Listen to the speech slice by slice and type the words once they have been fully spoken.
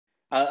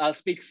I'll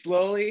speak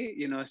slowly,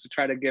 to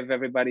try to give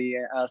everybody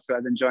else who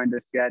hasn't joined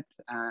us yet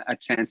a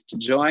chance to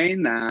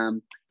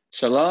join.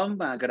 Shalom,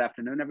 good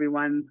afternoon,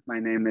 everyone. My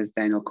name is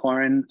Daniel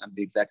Corin. I'm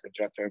the Executive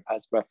Director of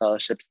Hasbara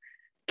Fellowships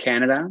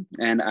Canada,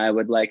 and I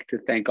would like to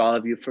thank all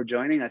of you for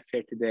joining us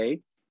here today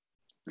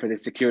for the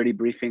security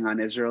briefing on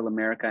Israel,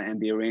 America, and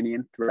the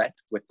Iranian threat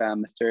with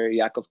Mr.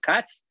 Yaakov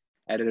Katz,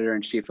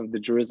 Editor-in-Chief of the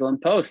Jerusalem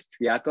Post.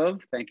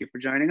 Yaakov, thank you for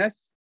joining us.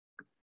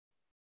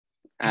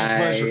 My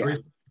pleasure.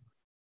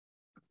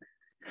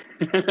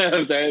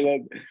 I'm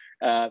sorry.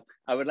 I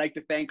would like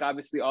to thank,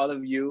 obviously, all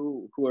of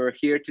you who are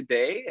here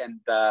today,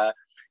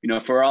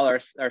 and for all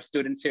our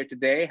students here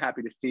today,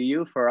 happy to see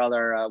you. For all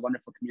our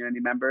wonderful community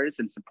members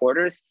and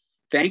supporters,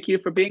 thank you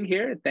for being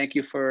here. Thank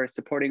you for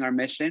supporting our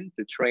mission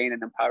to train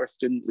and empower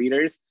student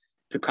leaders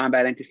to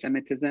combat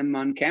anti-Semitism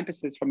on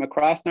campuses from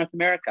across North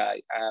America.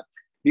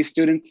 These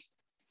students,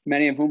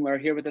 many of whom are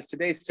here with us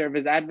today, serve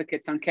as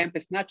advocates on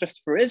campus, not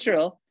just for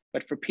Israel,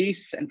 but for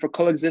peace and for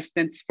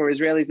coexistence for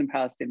Israelis and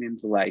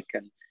Palestinians alike.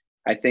 And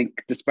I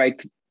think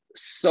despite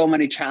so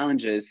many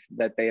challenges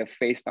that they have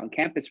faced on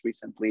campus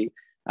recently,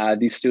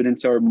 these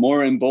students are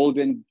more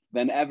emboldened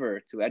than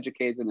ever to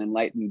educate and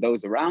enlighten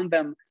those around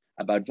them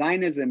about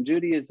Zionism,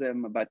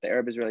 Judaism, about the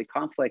Arab-Israeli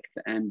conflict,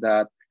 and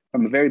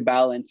from a very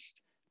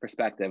balanced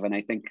perspective. And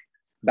I think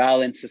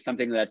balance is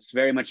something that's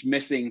very much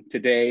missing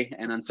today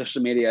and on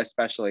social media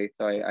especially.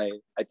 So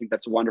I think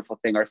that's a wonderful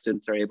thing our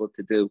students are able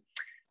to do.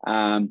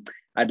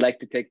 I'd like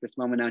to take this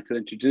moment now to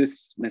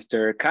introduce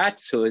Mr.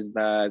 Katz, who is,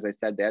 as I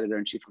said, the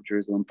Editor-in-Chief of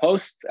Jerusalem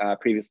Post,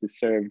 previously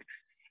served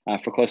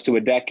for close to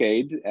a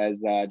decade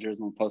as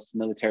Jerusalem Post's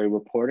military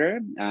reporter.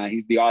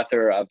 He's the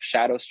author of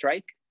Shadow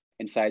Strike,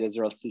 Inside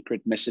Israel's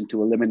Secret Mission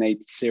to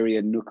Eliminate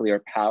Syrian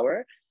Nuclear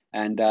Power,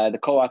 and the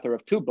co-author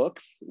of 2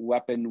 books,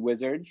 Weapon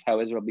Wizards, How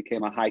Israel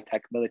Became a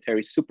High-Tech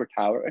Military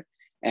Superpower,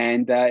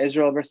 and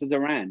Israel versus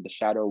Iran, The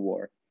Shadow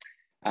War.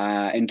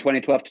 In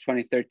 2012 to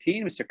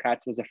 2013, Mr.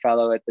 Katz was a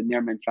fellow at the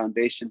Neerman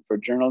Foundation for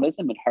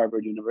Journalism at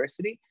Harvard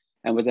University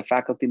and was a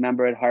faculty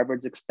member at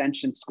Harvard's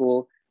Extension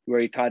School, where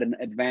he taught an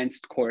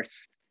advanced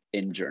course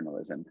in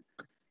journalism.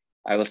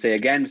 I will say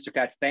again, Mr.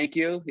 Katz, thank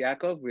you,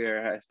 Yaakov.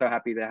 We're so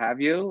happy to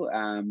have you.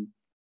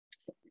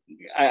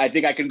 I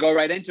think I can go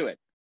right into it.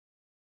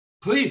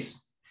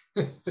 Please.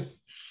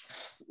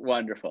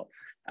 Wonderful.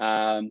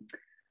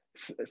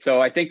 So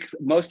I think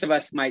most of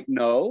us might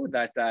know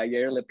that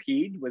Yair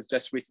Lapid was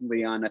just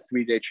recently on a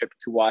 3-day trip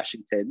to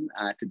Washington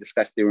to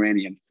discuss the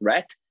Iranian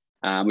threat,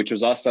 which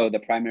was also the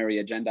primary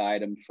agenda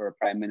item for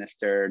Prime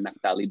Minister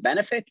Naftali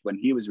Bennett when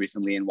he was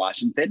recently in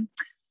Washington.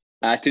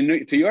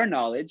 To your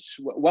knowledge,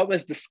 what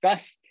was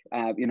discussed,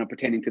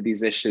 pertaining to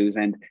these issues,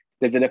 and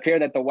does it appear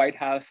that the White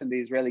House and the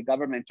Israeli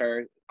government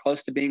are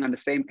close to being on the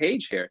same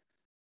page here?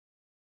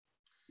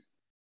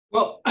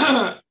 Well,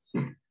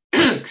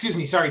 excuse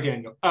me. Sorry,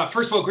 Daniel.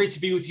 First of all, great to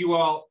be with you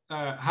all.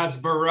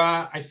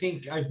 Hasbara, I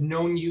think I've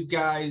known you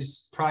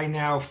guys probably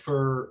now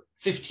for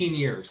 15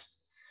 years,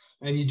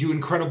 and you do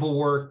incredible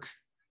work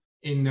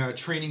in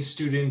training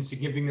students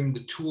and giving them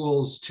the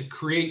tools to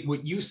create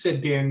what you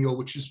said, Daniel,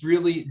 which is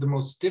really the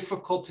most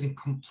difficult and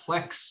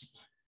complex,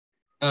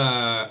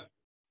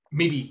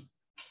 maybe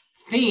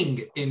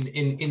thing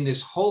in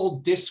this whole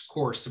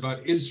discourse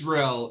about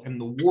Israel and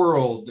the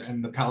world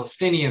and the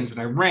Palestinians and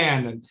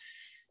Iran and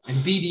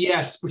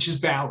BDS, which is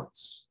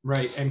balance,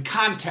 right? And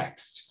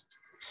context.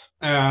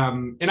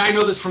 And I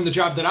know this from the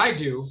job that I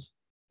do.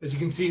 As you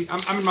can see,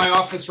 I'm in my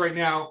office right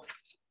now,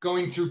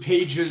 going through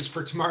pages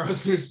for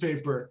tomorrow's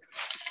newspaper.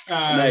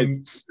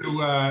 Nice.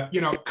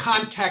 So,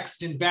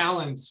 context and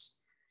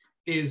balance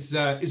is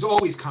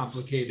always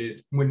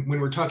complicated when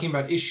we're talking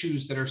about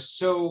issues that are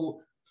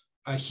so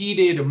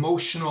heated,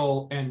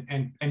 emotional,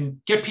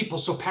 and get people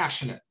so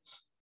passionate,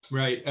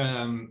 right?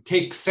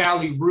 Take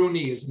Sally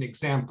Rooney as an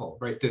example,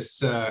 right?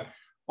 This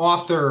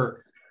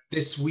author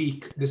this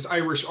week, this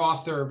Irish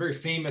author, very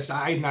famous.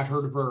 I had not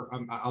heard of her.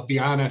 I'll be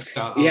honest.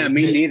 Yeah,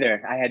 me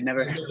neither. I had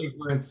never.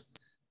 Ignorance.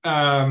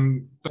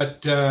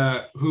 But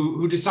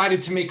who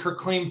decided to make her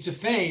claim to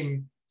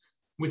fame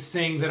with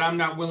saying that I'm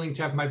not willing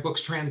to have my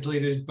books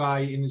translated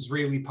by an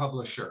Israeli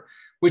publisher,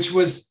 which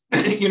was,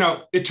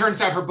 it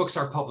turns out her books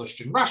are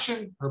published in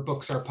Russian, her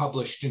books are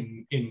published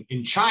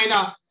in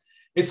China.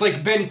 It's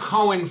like Ben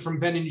Cohen from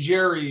Ben and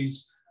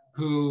Jerry's,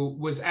 who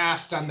was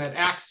asked on that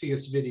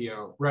Axios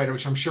video, right,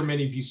 which I'm sure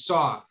many of you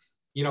saw,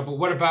 but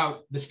what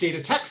about the state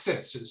of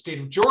Texas or the state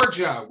of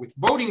Georgia with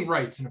voting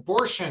rights and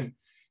abortion?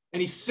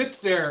 And he sits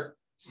there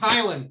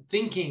silent,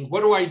 thinking,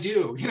 what do I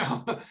do?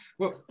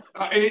 Well,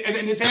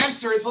 and his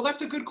answer is, well,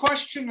 that's a good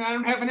question, and I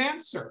don't have an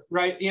answer,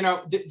 right?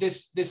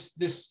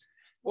 This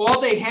all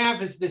they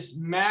have is this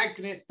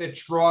magnet that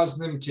draws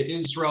them to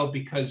Israel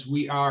because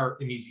we are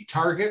an easy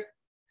target,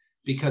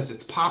 because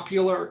it's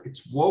popular,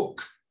 it's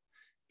woke,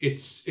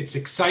 it's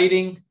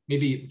exciting.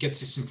 Maybe it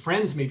gets you some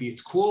friends, maybe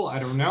it's cool, I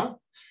don't know.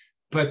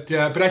 But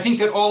I think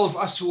that all of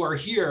us who are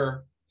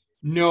here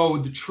know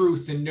the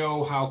truth and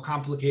know how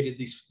complicated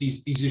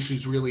these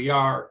issues really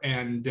are,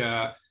 and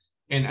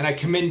And I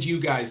commend you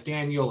guys,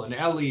 Daniel and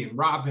Ellie and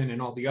Robin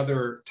and all the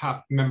other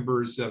top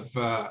members of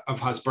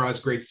Hasbara's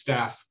great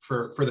staff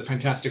for the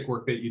fantastic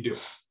work that you do.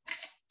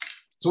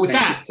 So with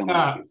that,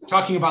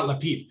 talking about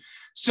Lapid.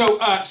 So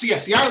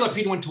yes, Yair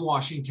Lapid went to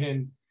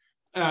Washington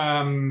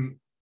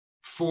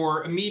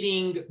for a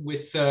meeting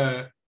with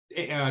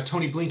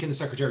Tony Blinken, the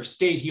Secretary of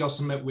State. He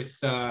also met with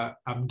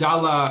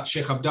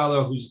Sheikh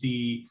Abdallah, who's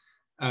the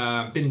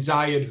bin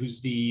Zayed,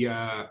 who's the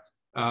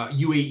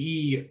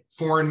UAE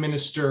foreign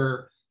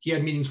minister. He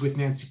had meetings with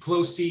Nancy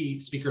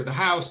Pelosi, Speaker of the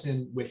House,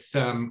 and with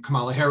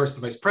Kamala Harris,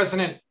 the Vice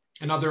President,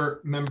 and other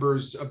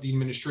members of the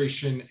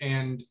administration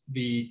and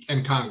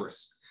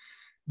Congress.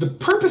 The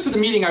purpose of the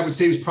meeting, I would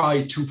say, was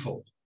probably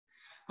twofold.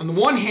 On the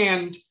one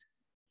hand,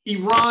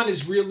 Iran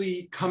is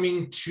really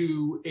coming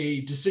to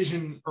a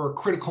decision or a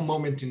critical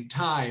moment in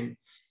time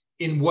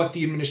in what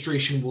the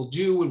administration will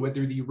do and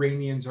whether the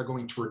Iranians are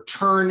going to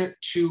return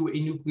to a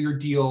nuclear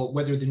deal,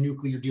 whether the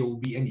nuclear deal will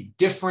be any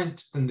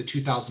different than the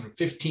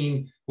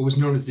 2015, what was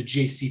known as the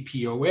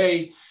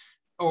JCPOA,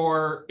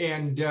 or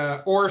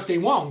if they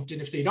won't,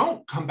 and if they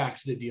don't come back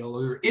to the deal,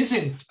 or there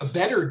isn't a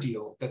better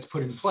deal that's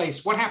put in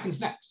place, what happens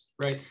next,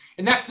 right?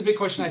 And that's the big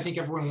question I think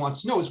everyone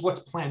wants to know is what's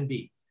plan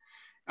B?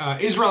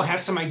 Israel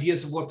has some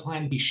ideas of what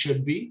plan B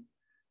should be.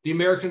 The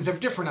Americans have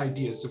different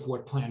ideas of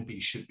what plan B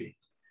should be.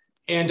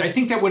 And I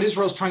think that what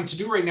Israel's trying to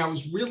do right now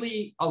is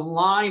really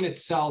align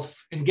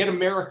itself and get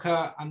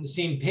America on the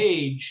same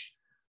page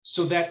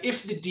so that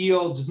if the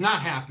deal does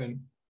not happen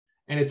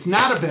and it's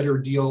not a better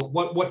deal,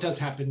 what does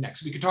happen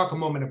next? We could talk a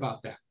moment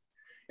about that.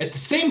 At the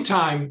same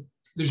time,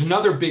 there's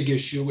another big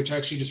issue, which I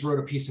actually just wrote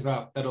a piece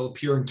about that'll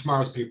appear in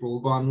tomorrow's paper.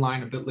 We'll go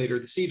online a bit later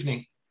this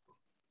evening.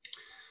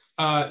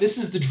 This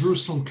is the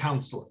Jerusalem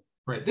Consulate,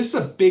 right? This is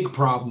a big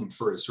problem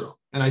for Israel.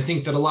 And I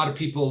think that a lot of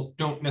people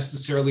don't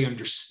necessarily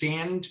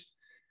understand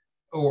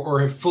or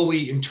have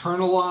fully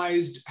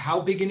internalized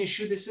how big an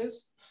issue this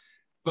is.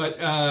 But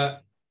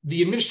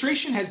the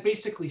administration has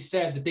basically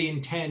said that they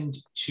intend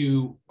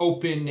to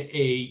open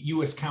a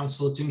US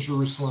consulate in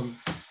Jerusalem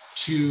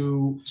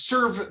to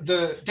serve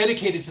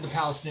dedicated to the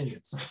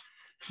Palestinians.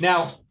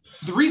 Now,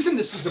 the reason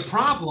this is a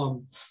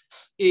problem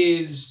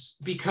is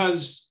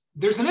because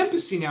there's an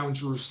embassy now in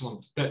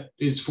Jerusalem that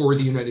is for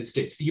the United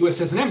States. The US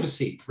has an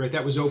embassy, right?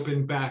 That was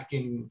opened back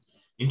in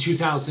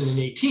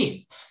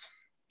 2018.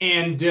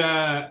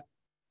 And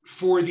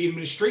for the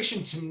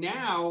administration to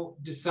now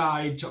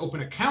decide to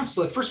open a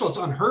consulate, first of all, it's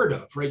unheard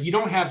of, right? You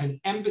don't have an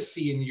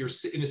embassy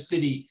in a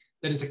city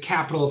that is a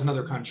capital of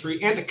another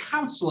country and a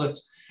consulate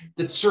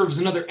that serves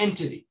another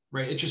entity,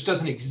 right? It just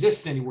doesn't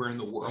exist anywhere in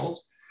the world.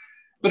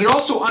 But it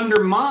also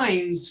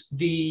undermines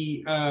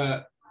the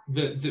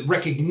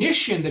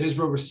recognition that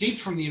Israel received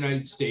from the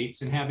United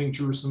States in having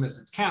Jerusalem as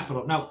its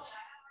capital. Now,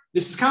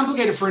 this is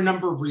complicated for a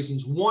number of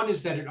reasons. One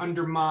is that it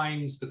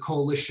undermines the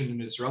coalition in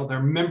Israel. There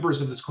are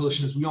members of this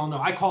coalition, as we all know.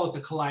 I call it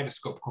the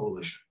kaleidoscope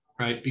coalition,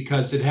 right?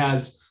 Because it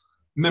has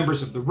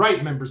members of the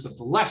right, members of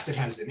the left. It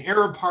has an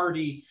Arab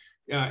party.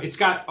 It's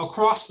got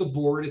across the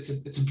board.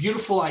 It's a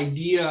beautiful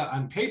idea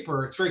on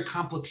paper. It's very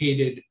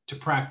complicated to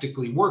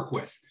practically work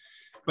with.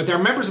 But there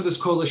are members of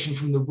this coalition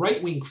from the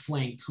right-wing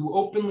flank who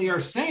openly are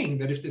saying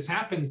that if this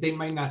happens, they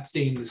might not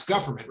stay in this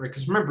government, right?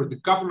 Because remember, the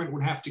government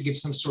would have to give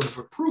some sort of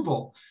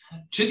approval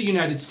to the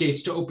United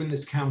States to open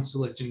this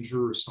consulate in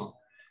Jerusalem.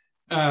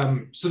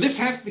 So this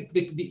has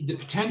the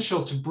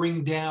potential to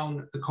bring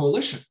down the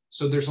coalition.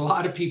 So there's a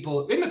lot of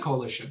people in the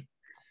coalition,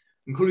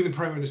 including the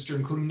prime minister,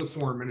 including the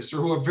foreign minister,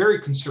 who are very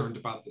concerned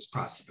about this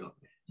possibility.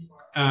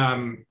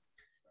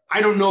 I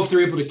don't know if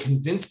they're able to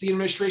convince the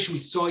administration. We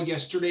saw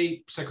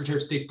yesterday, Secretary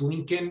of State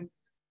Blinken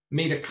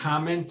made a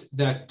comment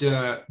that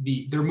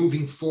they're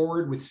moving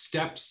forward with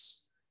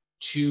steps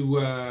to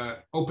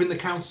open the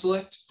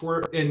consulate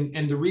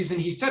and the reason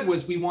he said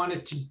was we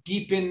wanted to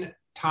deepen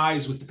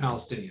ties with the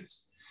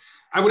Palestinians.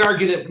 I would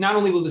argue that not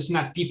only will this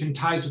not deepen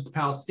ties with the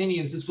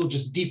Palestinians, this will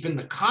just deepen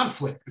the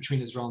conflict between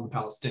Israel and the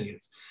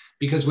Palestinians.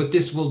 Because what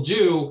this will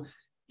do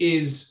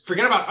is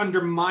forget about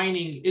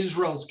undermining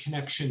Israel's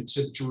connection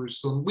to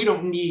Jerusalem. We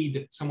don't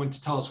need someone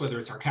to tell us whether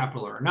it's our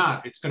capital or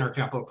not. It's been our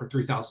capital for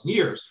 3,000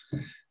 years.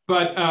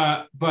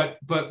 But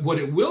what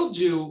it will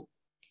do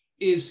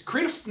is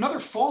create another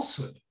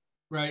falsehood,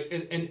 right?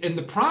 And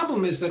the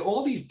problem is that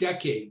all these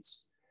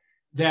decades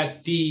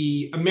that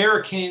the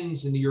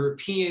Americans and the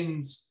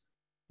Europeans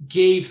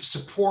gave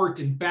support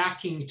and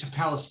backing to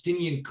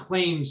Palestinian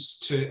claims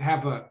to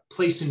have a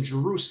place in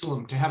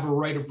Jerusalem, to have a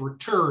right of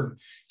return,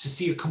 to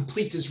see a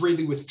complete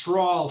Israeli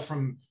withdrawal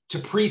to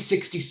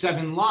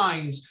pre-67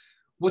 lines,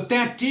 what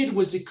that did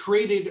was it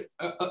created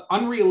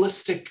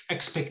unrealistic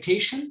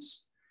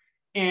expectations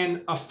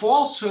and a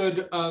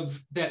falsehood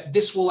of that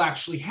this will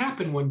actually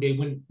happen one day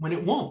when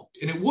it won't,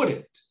 and it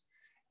wouldn't.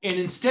 And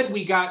instead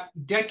we got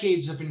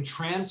decades of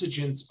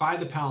intransigence by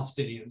the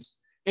Palestinians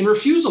and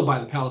refusal by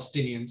the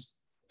Palestinians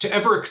to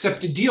ever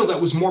accept a deal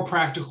that was more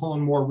practical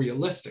and more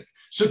realistic.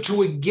 So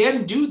to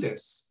again do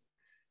this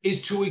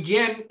is to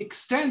again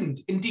extend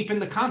and deepen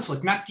the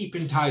conflict, not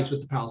deepen ties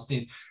with the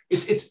Palestinians.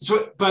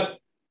 But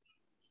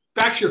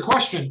back to your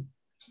question,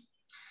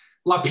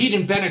 Lapid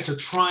and Bennett are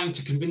trying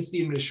to convince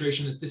the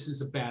administration that this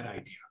is a bad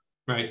idea,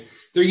 right?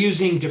 They're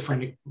using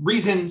different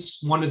reasons.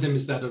 One of them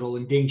is that it'll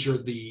endanger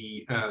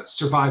the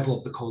survival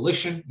of the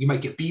coalition. You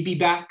might get Bibi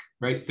back,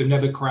 right? The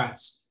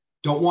Democrats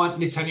don't want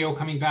Netanyahu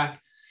coming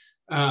back.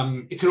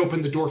 It could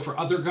open the door for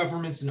other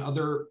governments and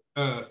other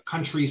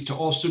countries to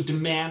also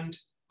demand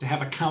to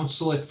have a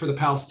consulate for the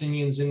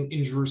Palestinians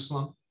in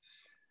Jerusalem.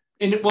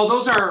 And while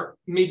those are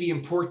maybe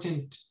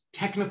important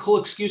technical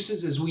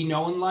excuses, as we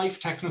know in life,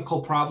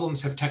 technical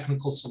problems have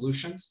technical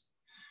solutions.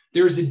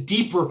 There is a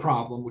deeper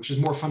problem, which is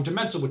more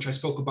fundamental, which I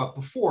spoke about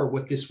before,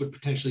 what this would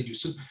potentially do.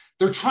 So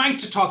they're trying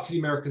to talk to the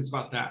Americans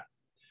about that.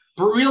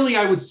 But really,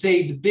 I would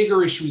say the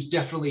bigger issue is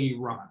definitely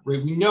Iran,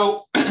 right? We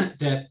know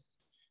that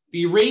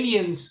the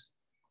Iranians,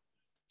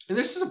 and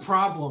this is a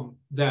problem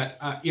that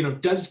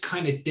does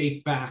kind of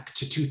date back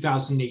to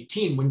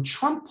 2018 when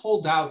Trump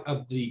pulled out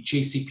of the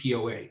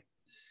JCPOA.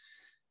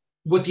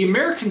 What the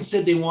Americans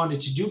said they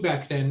wanted to do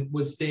back then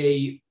was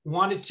they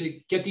wanted to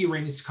get the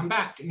Iranians to come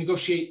back and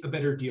negotiate a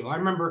better deal. I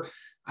remember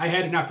I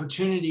had an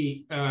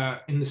opportunity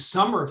in the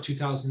summer of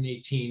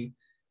 2018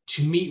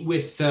 to meet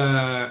with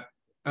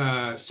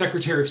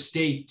Secretary of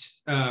State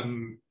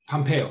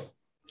Pompeo.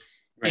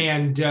 Right.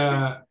 And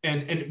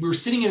we were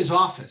sitting in his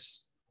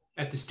office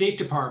at the State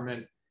Department,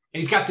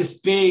 and he's got this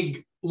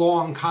big,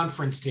 long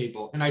conference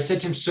table. And I said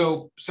to him,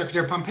 so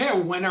Secretary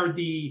Pompeo, when are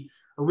the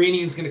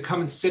Iranians going to come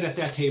and sit at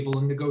that table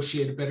and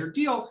negotiate a better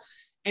deal?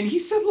 And he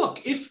said,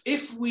 look,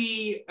 if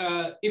we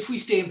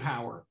stay in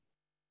power,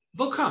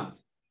 they'll come,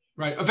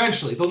 right?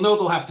 Eventually, they'll know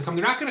they'll have to come.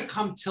 They're not going to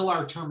come till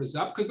our term is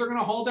up because they're going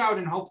to hold out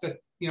and hope that,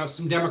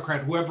 some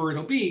Democrat, whoever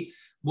it'll be,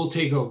 will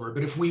take over.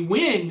 But if we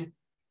win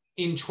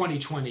in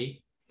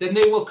 2020, then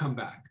they will come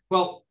back.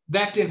 Well,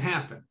 that didn't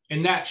happen.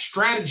 And that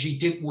strategy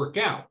didn't work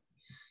out.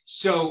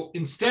 So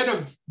instead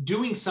of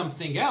doing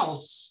something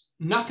else,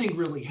 nothing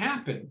really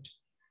happened.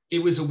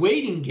 It was a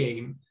waiting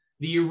game.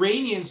 The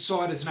Iranians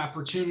saw it as an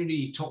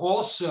opportunity to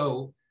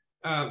also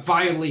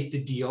violate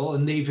the deal,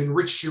 and they've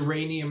enriched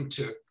uranium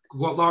to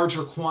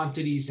larger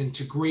quantities and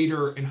to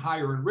greater and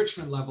higher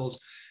enrichment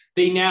levels.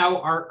 They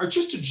now are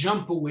just a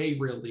jump away,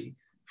 really,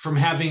 from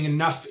having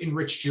enough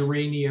enriched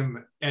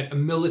uranium at a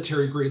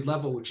military grade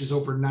level, which is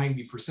over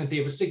 90%. They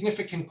have a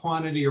significant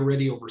quantity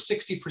already, over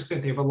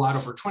 60%. They have a lot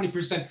over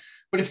 20%.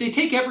 But if they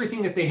take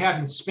everything that they have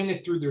and spin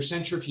it through their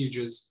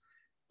centrifuges,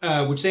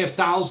 which they have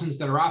thousands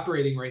that are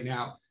operating right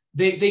now,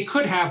 they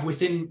could have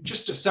within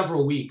just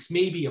several weeks,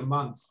 maybe a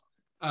month,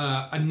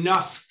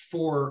 enough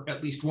for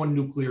at least one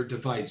nuclear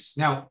device.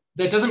 Now,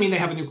 that doesn't mean they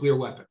have a nuclear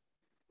weapon,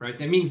 right?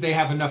 That means they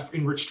have enough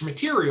enriched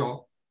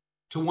material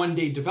to one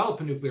day develop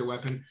a nuclear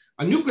weapon.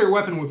 A nuclear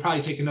weapon would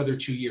probably take another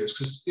 2 years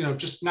because,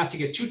 just not to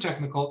get too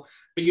technical,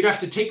 but you'd have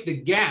to take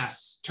the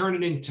gas, turn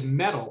it into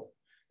metal,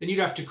 then you'd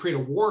have to create a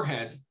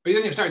warhead, then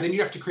you'd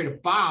have to create a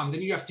bomb,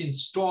 then you'd have to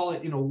install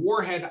it in a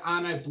warhead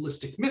on a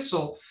ballistic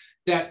missile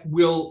that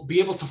will be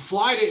able to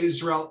fly to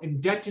Israel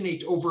and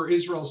detonate over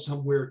Israel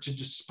somewhere to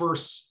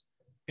disperse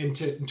and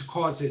to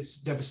cause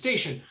its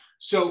devastation.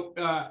 So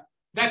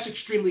that's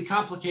extremely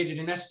complicated,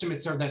 and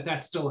estimates are that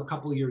that's still a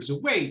couple of years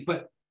away.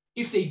 But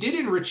if they did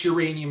enrich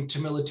uranium to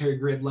military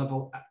grade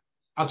level,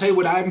 I'll tell you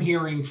what I'm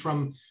hearing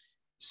from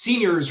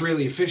senior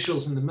Israeli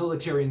officials in the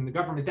military and the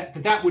government,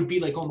 that would be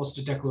like almost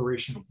a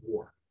declaration of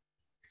war,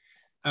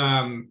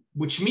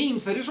 which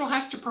means that Israel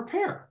has to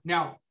prepare.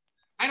 Now,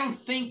 I don't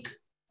think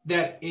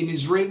that an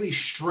Israeli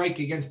strike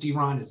against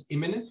Iran is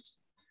imminent.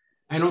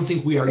 I don't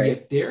think we are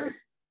yet there,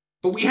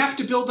 but we have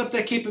to build up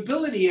that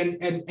capability.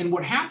 And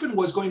what happened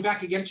was, going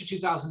back again to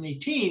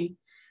 2018,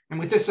 and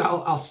with this,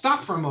 I'll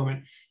stop for a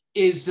moment,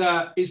 is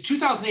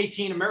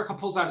 2018, America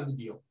pulls out of the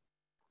deal.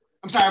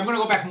 I'm sorry, I'm going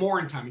to go back more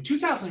in time. In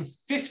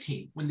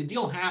 2015, when the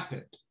deal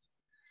happened,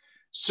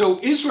 so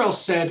Israel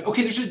said,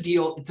 okay, there's a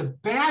deal. It's a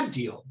bad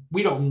deal.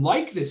 We don't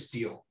like this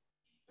deal,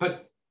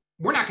 but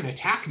we're not going to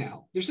attack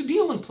now. There's a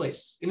deal in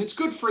place, and it's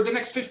good for the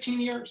next 15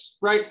 years,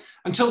 right?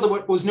 Until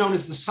what was known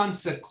as the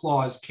sunset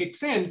clause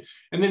kicks in,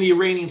 and then the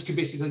Iranians can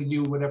basically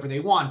do whatever they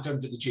want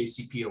under the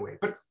JCPOA.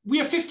 But we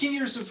have 15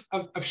 years of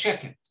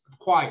sheket, of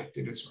quiet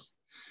in Israel.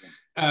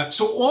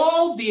 So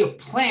all the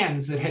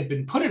plans that had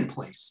been put in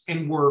place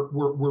and were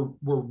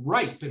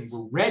ripe and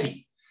were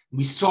ready.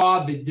 We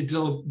saw the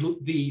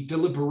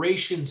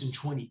deliberations in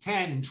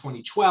 2010 and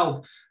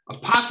 2012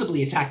 of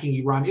possibly attacking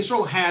Iran.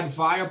 Israel had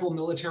viable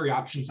military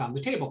options on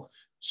the table.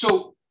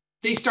 So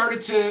they started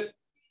to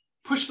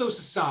push those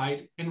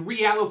aside and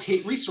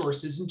reallocate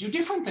resources and do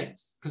different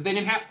things because they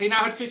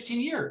now had 15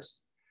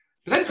 years.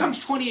 But then comes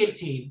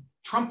 2018,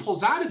 Trump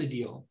pulls out of the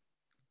deal.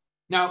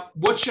 Now,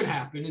 what should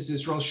happen is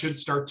Israel should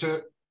start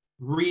to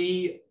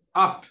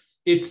re-up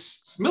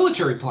its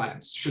military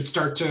plans, should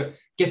start to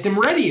get them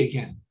ready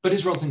again. But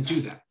Israel didn't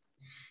do that.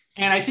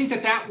 And I think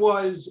that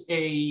was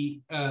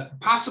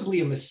possibly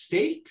a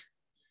mistake,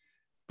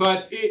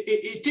 but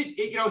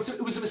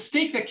it was a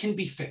mistake that can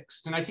be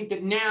fixed. And I think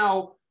that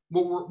now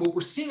what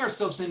we're seeing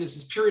ourselves in is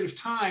this period of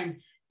time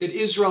that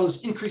Israel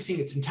is increasing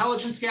its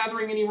intelligence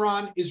gathering in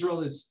Iran.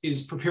 Israel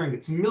is preparing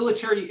its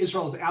military.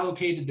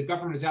 The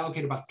government has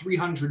allocated about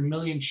 300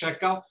 million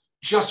shekel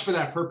just for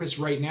that purpose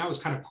right now as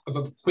kind of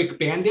a quick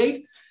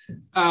Band-Aid.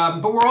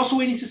 But we're also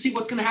waiting to see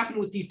what's going to happen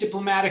with these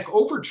diplomatic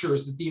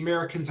overtures that the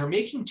Americans are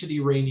making to the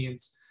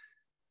Iranians.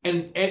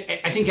 And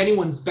I think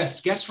anyone's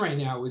best guess right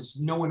now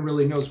is no one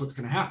really knows what's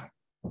going to happen.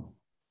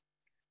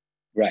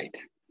 Right.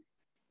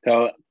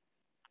 So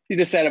you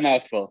just said a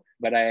mouthful,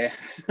 but I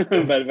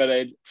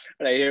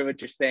hear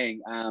what you're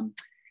saying.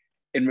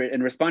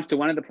 In response to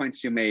one of the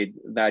points you made,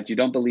 that you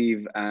don't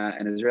believe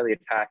an Israeli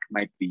attack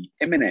might be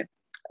imminent,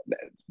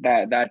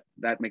 that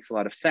makes a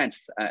lot of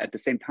sense. At the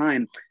same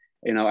time,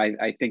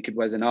 I think it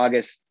was in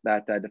August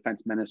that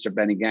Defense Minister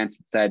Benny Gantz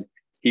said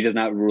he does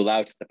not rule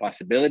out the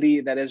possibility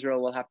that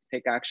Israel will have to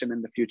take action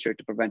in the future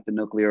to prevent the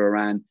nuclear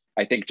Iran.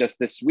 I think just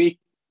this week,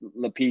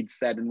 Lapid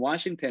said in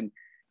Washington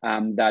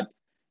that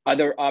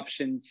other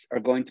options are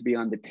going to be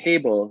on the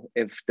table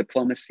if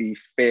diplomacy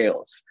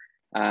fails.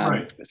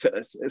 Right.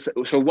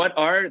 So what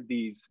are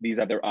these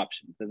other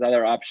options? Does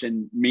other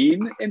option mean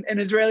an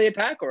Israeli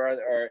attack,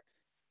 or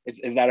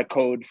is that a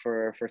code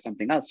for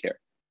something else here?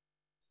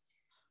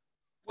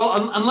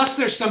 Well, unless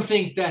there's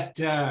something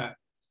that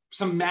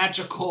some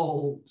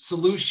magical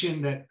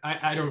solution that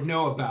I don't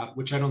know about,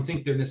 which I don't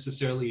think there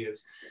necessarily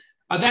is.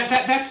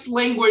 That's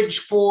language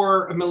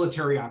for a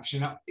military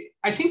option.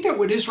 I think that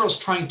what Israel's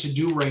trying to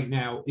do right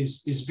now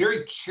is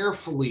very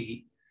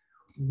carefully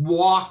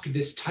walk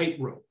this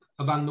tightrope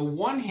of, on the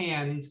one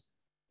hand,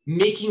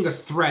 making a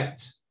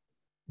threat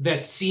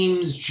that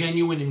seems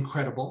genuine and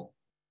credible,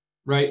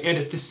 right? And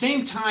at the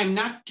same time,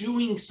 not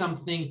doing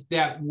something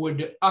that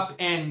would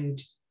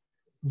upend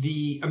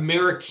the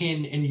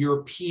American and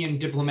European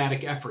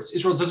diplomatic efforts.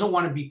 Israel doesn't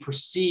want to be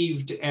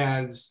perceived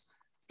as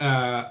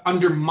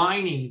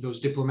undermining those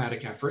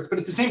diplomatic efforts, but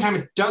at the same time,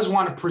 it does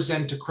want to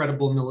present a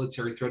credible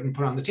military threat and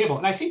put it on the table.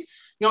 And I think,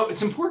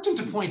 it's important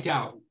to point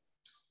out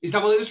is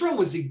that while Israel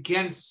was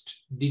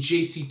against the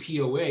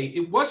JCPOA,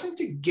 it wasn't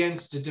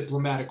against a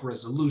diplomatic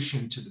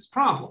resolution to this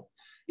problem.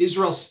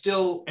 Israel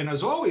still, and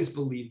has always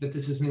believed that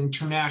this is an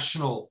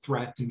international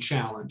threat and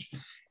challenge,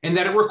 and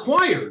that it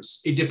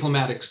requires a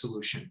diplomatic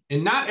solution.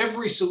 And not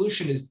every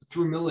solution is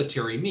through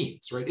military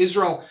means, right?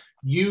 Israel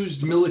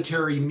used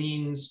military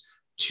means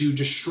to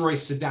destroy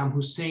Saddam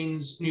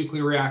Hussein's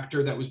nuclear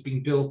reactor that was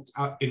being built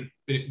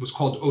it was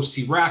called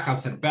OC-Rak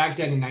outside of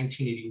Baghdad in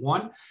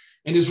 1981.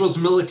 And Israel's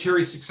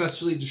military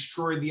successfully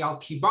destroyed the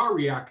Al-Kibar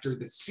reactor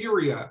that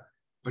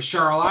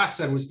Bashar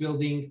al-Assad was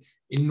building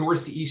in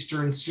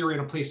northeastern Syria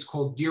in a place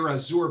called Deir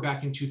az-Zor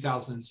back in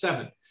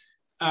 2007.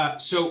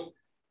 So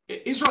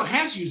Israel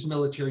has used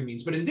military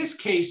means, but in this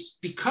case,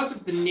 because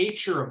of the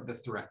nature of the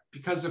threat,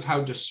 because of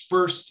how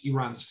dispersed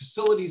Iran's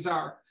facilities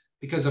are,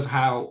 because of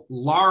how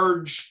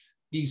large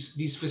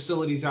these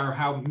facilities are,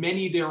 how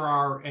many there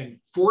are, and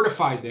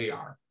fortified they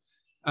are,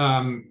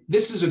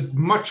 this is a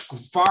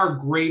far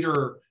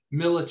greater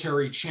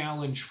military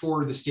challenge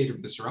for the state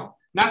of Israel.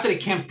 Not that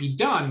it can't be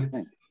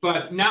done,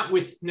 but not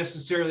with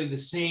necessarily the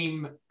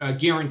same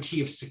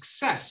guarantee of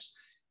success.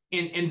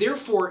 And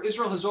therefore,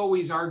 Israel has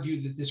always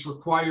argued that this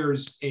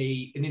requires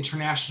an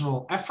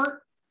international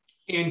effort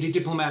and a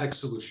diplomatic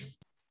solution.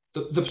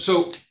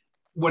 So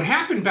what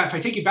happened, if I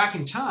take you back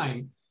in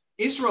time,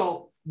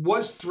 Israel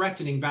was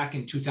threatening back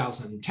in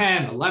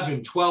 2010,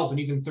 11, 12, and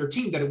even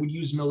 13 that it would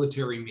use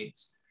military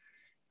means.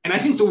 And I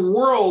think the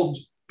world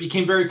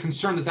became very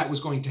concerned that was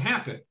going to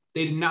happen.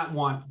 They did not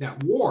want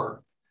that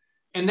war.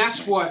 And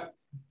that's what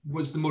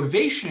was the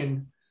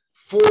motivation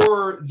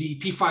for the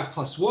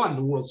P5+1,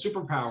 the world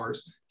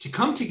superpowers, to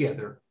come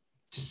together,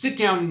 to sit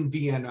down in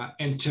Vienna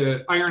and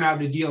to iron out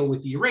a deal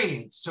with the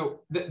Iranians.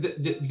 So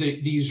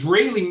the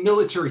Israeli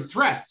military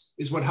threat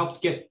is what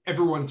helped get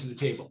everyone to the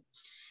table.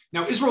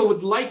 Now, Israel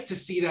would like to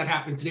see that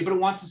happen today, but it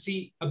wants to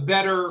see a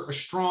better, a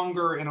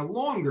stronger, and a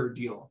longer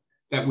deal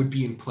that would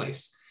be in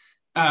place.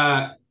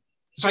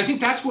 So I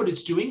think that's what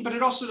it's doing, but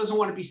it also doesn't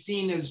want to be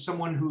seen as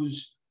someone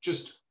who's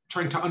just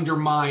trying to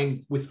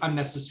undermine with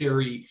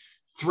unnecessary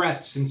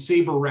threats and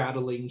saber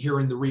rattling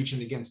here in the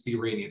region against the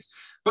Iranians.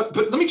 But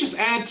let me just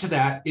add to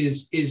that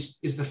is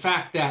the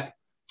fact that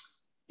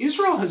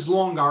Israel has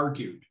long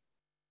argued,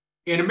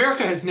 and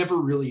America has never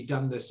really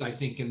done this, I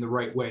think, in the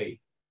right way,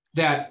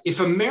 that if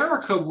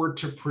America were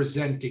to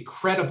present a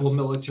credible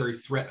military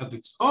threat of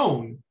its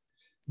own,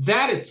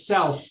 that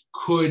itself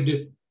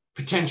could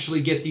potentially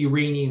get the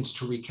Iranians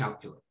to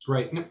recalculate,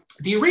 right? Now,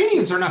 the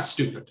Iranians are not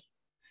stupid.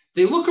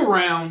 They look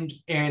around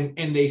and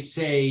they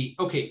say,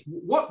 okay,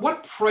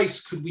 what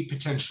price could we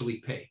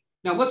potentially pay?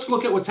 Now let's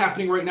look at what's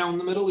happening right now in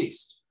the Middle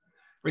East,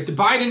 right? The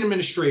Biden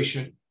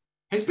administration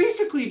has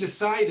basically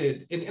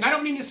decided, and I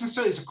don't mean this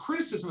necessarily as a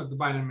criticism of the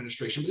Biden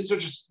administration, but these are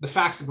just the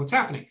facts of what's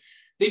happening.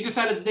 They've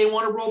decided that they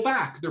want to roll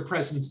back their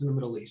presence in the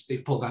Middle East.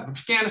 They've pulled out of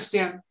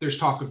Afghanistan. There's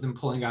talk of them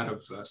pulling out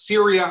of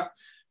Syria.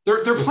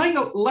 They're playing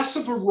less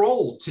of a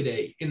role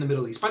today in the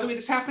Middle East. By the way,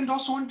 this happened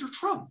also under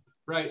Trump,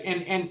 right?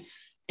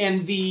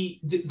 And the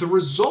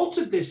result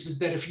of this is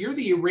that if you're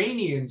the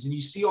Iranians and you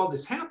see all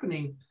this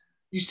happening,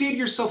 you say to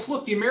yourself,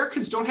 look, the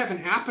Americans don't have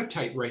an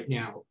appetite right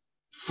now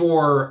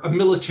for a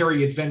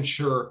military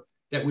adventure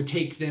that would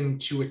take them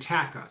to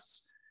attack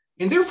us.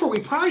 And therefore, we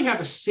probably have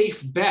a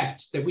safe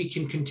bet that we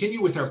can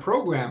continue with our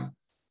program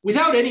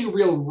without any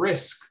real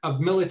risk of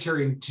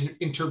military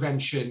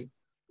intervention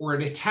or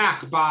an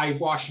attack by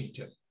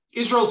Washington.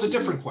 Israel's a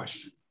different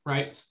question,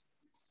 right?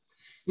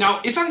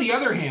 Now, if on the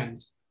other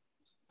hand,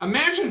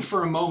 imagine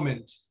for a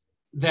moment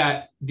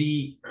that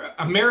the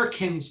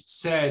Americans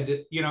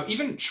said,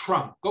 even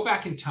Trump, go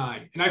back in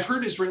time, and I've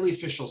heard Israeli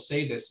officials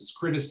say this as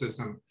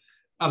criticism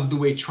of the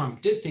way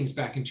Trump did things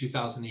back in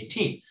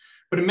 2018.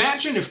 But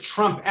imagine if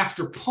Trump,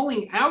 after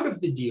pulling out of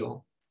the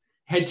deal,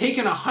 had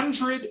taken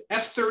 100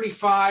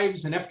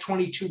 F-35s and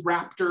F-22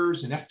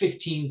 Raptors and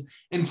F-15s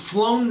and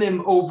flown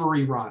them over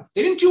Iran.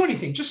 They didn't do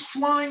anything, just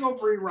flying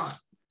over Iran.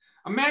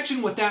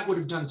 Imagine what that would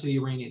have done to the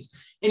Iranians.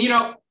 And,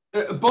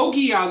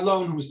 Bogi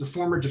Ya'alon, who was the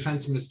former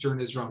defense minister in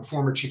Israel and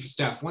former chief of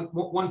staff,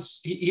 once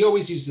he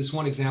always used this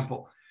one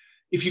example.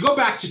 If you go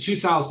back to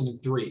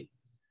 2003,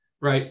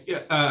 right?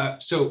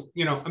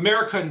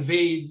 America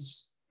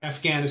invades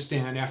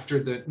Afghanistan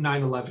after the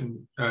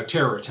 9/11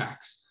 terror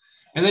attacks.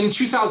 And then in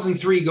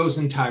 2003 goes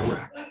into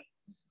Iraq.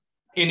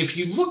 And if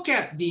you look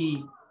at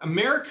the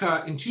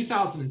America in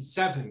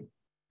 2007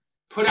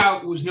 put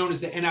out what was known as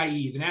the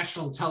NIE, the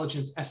National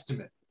Intelligence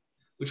Estimate,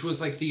 which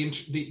was like the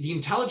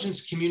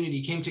intelligence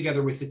community came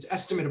together with its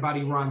estimate about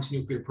Iran's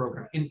nuclear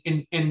program.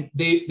 And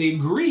they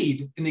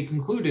agreed and they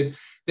concluded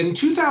that in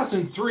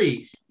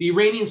 2003, the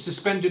Iranians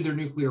suspended their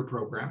nuclear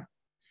program.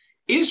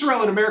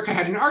 Israel and America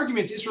had an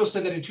argument. Israel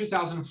said that in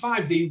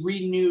 2005, they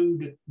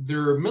renewed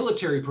their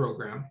military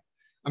program.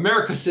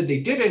 America said they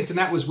didn't, and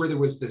that was where there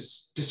was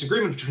this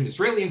disagreement between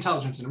Israeli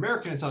intelligence and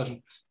American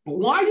intelligence. But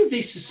why did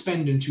they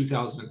suspend in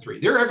 2003?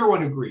 There,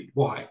 everyone agreed.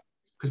 Why?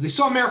 Because they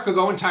saw America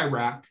go into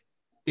Iraq.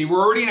 They were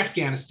already in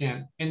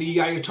Afghanistan, and the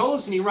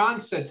Ayatollahs in Iran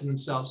said to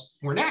themselves,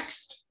 we're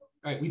next,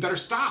 right? We better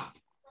stop.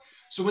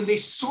 So when they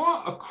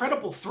saw a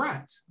credible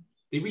threat,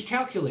 they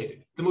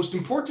recalculated. The most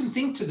important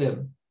thing to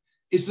them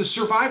is the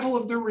survival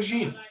of their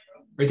regime,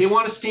 right? They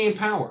want to stay in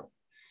power.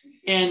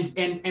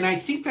 And I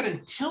think that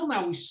until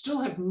now, we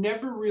still have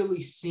never really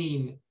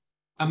seen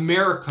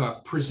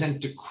America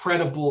present a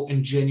credible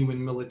and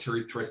genuine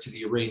military threat to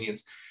the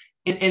Iranians.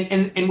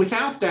 And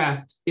without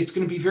that, it's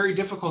going to be very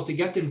difficult to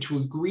get them to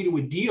agree to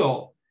a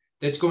deal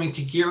that's going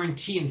to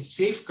guarantee and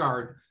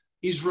safeguard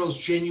Israel's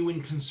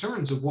genuine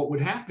concerns of what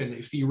would happen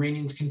if the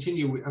Iranians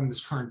continue on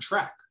this current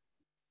track.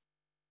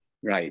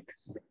 Right.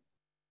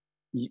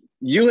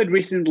 You had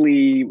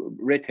recently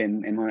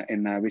written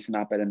in a recent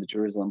op-ed in the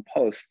Jerusalem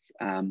Post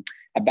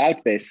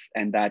about this,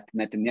 and that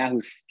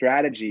Netanyahu's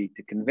strategy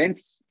to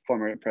convince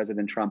former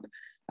President Trump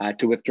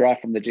to withdraw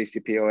from the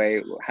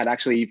JCPOA had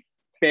actually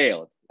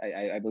failed.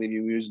 I believe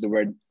you used the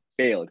word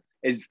failed.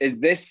 Is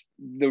this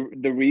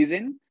the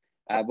reason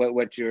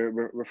what you're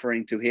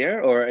referring to here,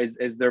 or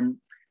is there,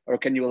 or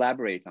can you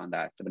elaborate on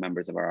that for the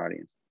members of our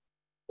audience?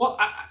 Well,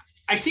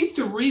 I think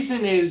the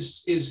reason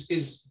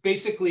is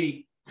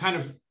basically kind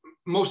of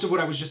most of what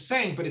I was just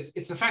saying, but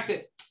it's the fact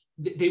that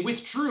they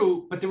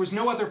withdrew, but there was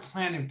no other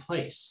plan in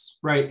place,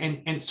 right?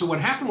 And so what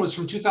happened was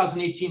from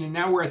 2018, and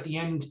now we're at the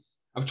end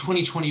of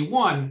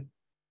 2021,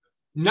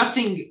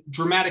 nothing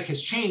dramatic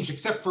has changed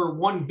except for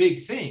one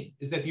big thing,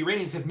 is that the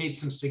Iranians have made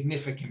some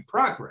significant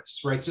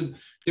progress, right? So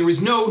there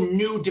was no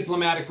new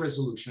diplomatic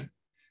resolution.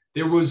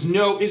 There was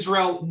no,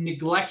 Israel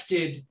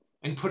neglected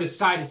and put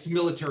aside its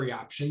military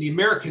option. The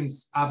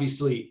Americans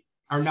obviously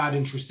are not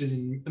interested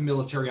in a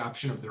military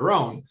option of their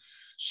own.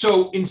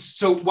 So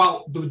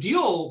while the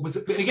deal was,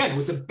 again, it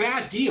was a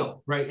bad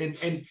deal, right?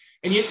 And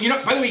by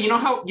the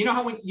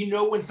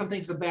way, when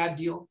something's a bad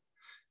deal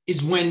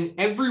is when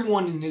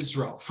everyone in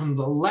Israel, from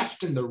the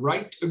left and the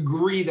right,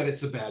 agree that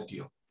it's a bad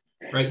deal,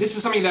 right? This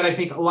is something that I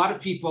think a lot of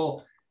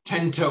people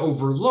tend to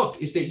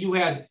overlook, is that you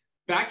had,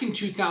 back in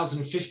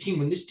 2015,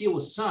 when this deal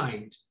was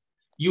signed,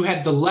 you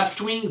had the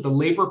left wing, the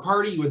Labor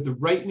Party, you had the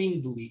right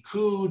wing, the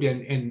Likud,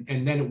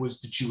 and then it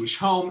was the Jewish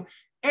Home.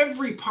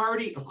 Every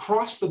party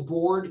across the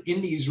board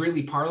in the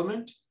Israeli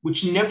parliament, who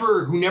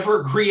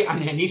never agree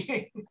on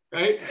anything,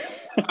 right?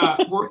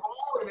 We're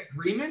all in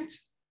agreement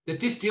that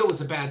this deal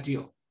was a bad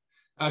deal.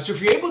 So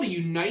if you're able to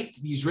unite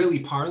the Israeli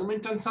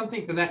parliament on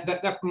something, then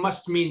that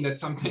must mean that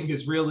something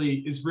is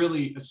really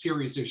a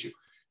serious issue.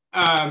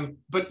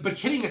 But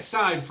kidding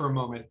aside for a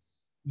moment,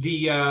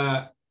 the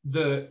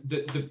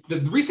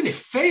reason it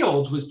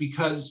failed was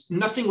because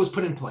nothing was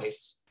put in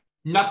place,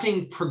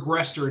 nothing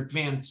progressed or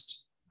advanced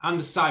on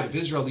the side of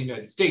Israel, the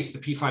United States, the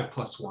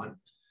P5+1,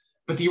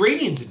 but the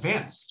Iranians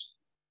advanced.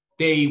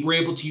 They were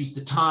able to use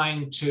the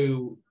time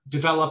to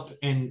develop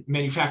and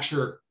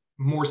manufacture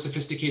more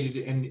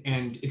sophisticated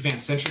and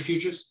advanced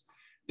centrifuges.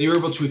 They were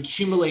able to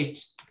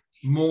accumulate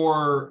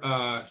more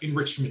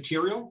enriched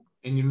material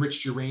and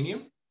enriched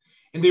uranium.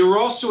 And they were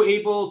also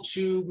able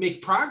to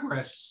make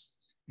progress,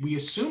 we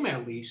assume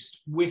at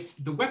least,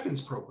 with the weapons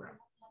program,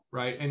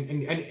 right?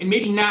 And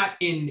maybe not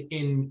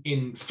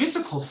in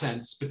physical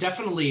sense, but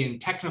definitely in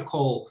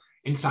technical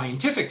and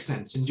scientific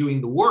sense, in doing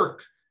the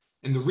work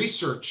and the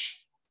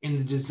research and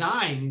the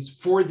designs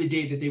for the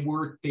day that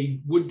they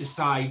would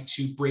decide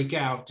to break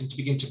out and to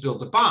begin to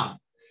build a bomb.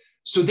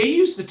 So they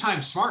used the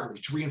time smartly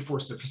to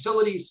reinforce their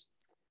facilities,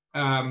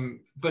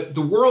 but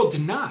the world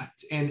did not.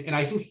 And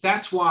I think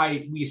that's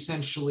why we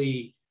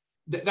essentially,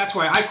 that's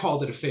why I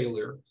called it a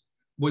failure,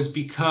 was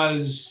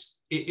because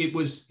it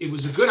was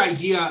a good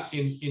idea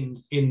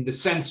in the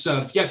sense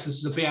of, yes, this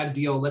is a bad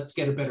deal, let's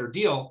get a better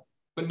deal,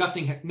 but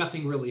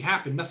nothing really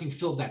happened. Nothing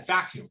filled that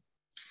vacuum.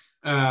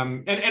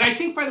 And I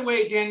think, by the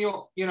way,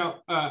 Daniel, in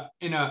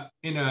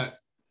a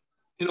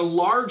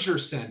larger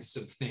sense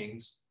of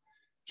things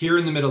here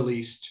in the Middle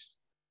East,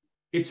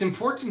 it's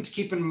important to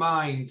keep in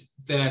mind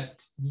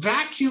that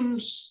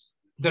vacuums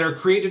that are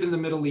created in the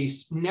Middle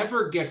East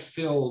never get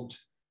filled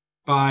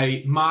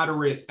by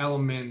moderate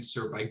elements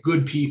or by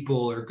good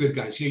people or good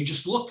guys. You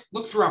just look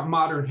throughout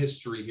modern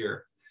history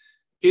here.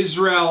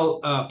 Israel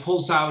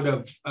pulls out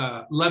of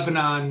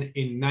Lebanon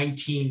in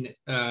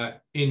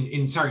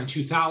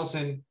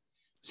 2000.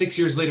 6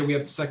 years later, we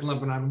have the Second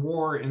Lebanon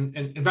War, and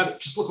rather,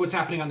 just look at what's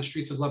happening on the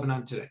streets of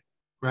Lebanon today,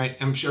 right?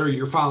 I'm sure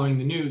you're following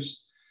the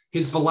news.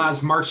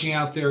 Hezbollah's marching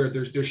out there.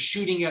 They're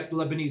shooting at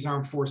Lebanese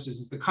armed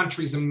forces. The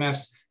country's a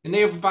mess, and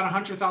they have about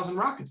 100,000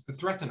 rockets to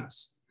threaten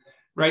us,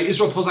 right?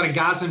 Israel pulls out of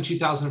Gaza in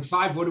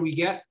 2005. What do we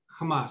get?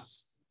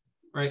 Hamas,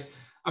 right?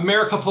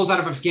 America pulls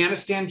out of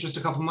Afghanistan just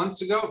a couple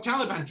months ago.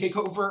 Taliban take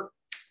over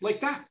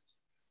like that,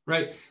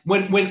 right?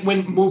 When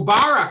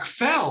Mubarak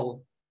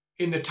fell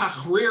in the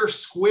Tahrir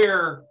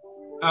Square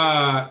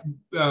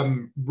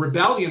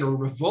rebellion or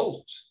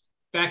revolt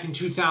back in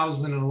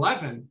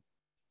 2011,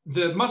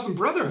 the Muslim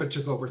Brotherhood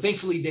took over.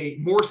 Thankfully,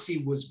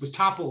 Morsi was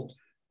toppled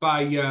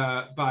by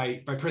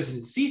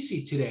President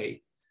Sisi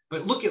today.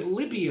 But look at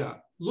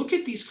Libya. Look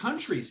at these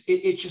countries.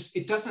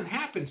 It doesn't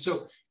happen.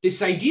 So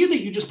this idea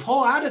that you just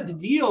pull out of the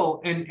deal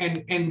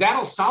and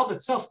that'll solve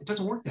itself, it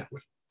doesn't work that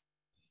way,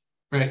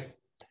 right?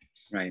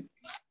 Right.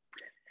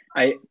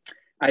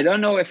 I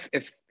don't know if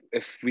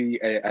we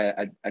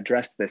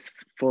address this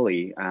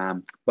fully,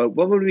 but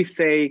what would we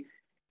say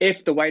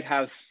if the White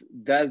House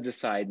does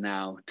decide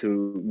now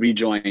to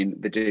rejoin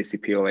the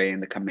JCPOA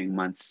in the coming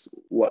months?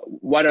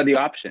 What are the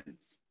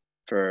options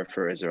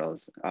for Israel,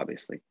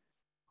 obviously?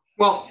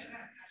 Well,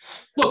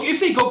 look, if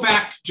they go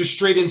back just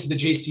straight into the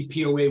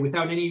JCPOA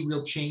without any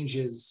real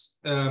changes,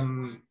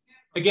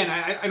 again,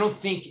 I don't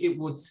think it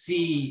would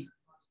see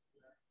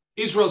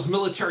Israel's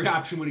military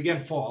option would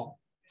again fall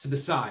to the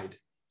side,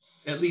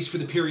 at least for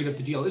the period of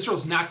the deal.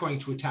 Israel's not going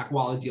to attack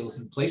while the deal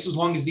is in place, as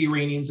long as the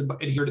Iranians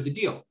adhere to the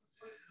deal.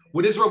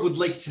 What Israel would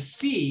like to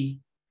see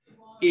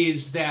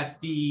is that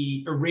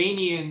the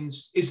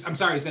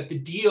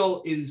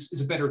deal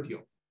is a better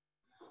deal.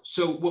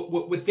 So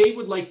what they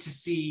would like to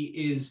see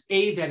is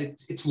that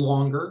it's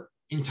longer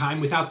in time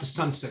without the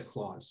sunset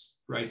clause,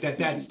 right? That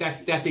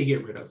they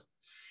get rid of.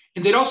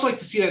 And they'd also like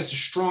to see that it's a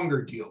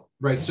stronger deal,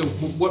 right? So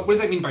what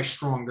does that mean by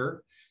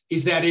stronger?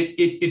 Is that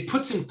it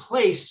puts in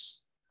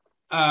place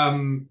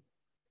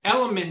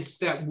elements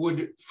that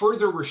would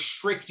further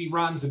restrict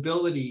Iran's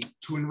ability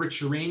to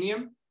enrich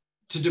uranium,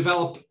 to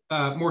develop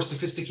more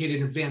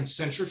sophisticated and advanced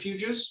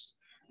centrifuges,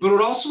 but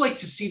would also like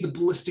to see the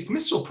ballistic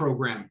missile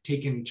program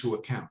taken into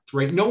account,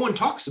 right? No one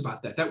talks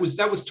about that. That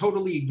was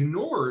totally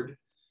ignored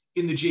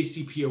in the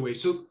JCPOA.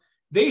 So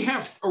they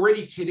have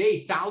already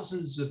today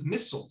thousands of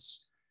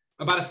missiles,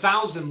 about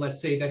 1,000,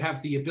 let's say, that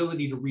have the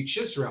ability to reach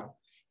Israel.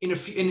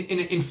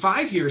 In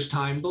 5 years'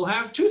 time, they'll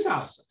have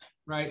 2,000,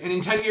 right? And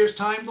in 10 years'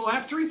 time, they'll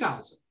have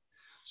 3,000.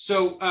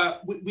 So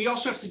we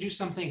also have to do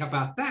something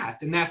about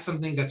that, and that's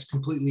something that's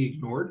completely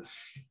ignored.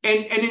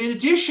 And in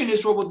addition,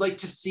 Israel would like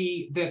to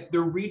see that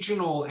their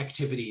regional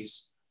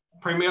activities,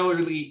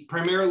 primarily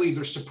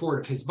their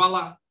support of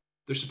Hezbollah,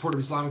 their support of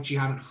Islamic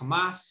Jihad and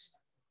Hamas,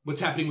 what's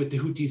happening with the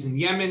Houthis in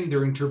Yemen,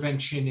 their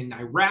intervention in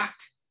Iraq,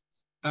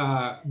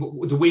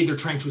 the way they're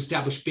trying to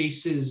establish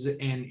bases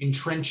and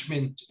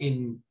entrenchment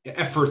in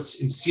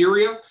efforts in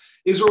Syria,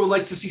 Israel would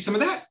like to see some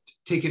of that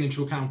taken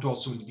into account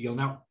also in the deal.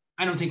 Now,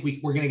 I don't think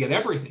we're going to get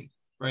everything,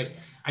 right?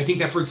 I think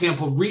that, for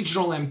example,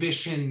 regional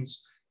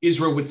ambitions,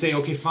 Israel would say,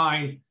 okay,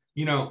 fine,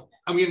 we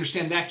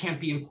understand that can't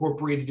be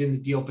incorporated in the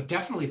deal, but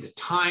definitely the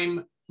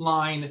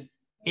timeline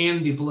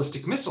and the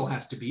ballistic missile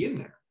has to be in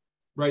there,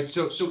 right?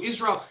 So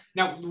Israel,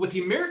 now what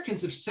the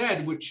Americans have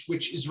said, which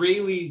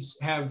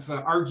Israelis have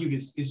argued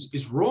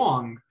is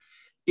wrong,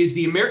 is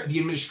the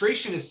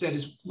administration has said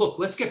is, look,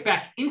 let's get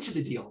back into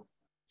the deal,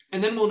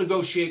 and then we'll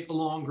negotiate a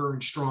longer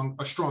and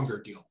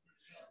stronger deal.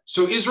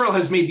 So Israel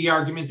has made the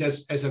argument,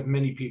 as have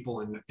many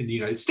people in the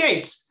United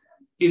States,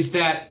 is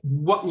that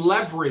what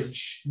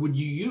leverage would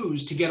you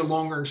use to get a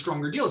longer and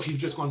stronger deal if you've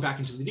just gone back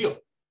into the deal,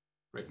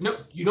 right? No,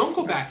 you don't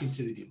go back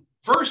into the deal.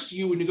 First,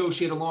 you would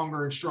negotiate a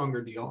longer and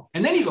stronger deal,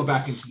 and then you go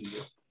back into the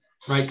deal,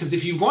 right? Because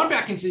if you've gone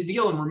back into the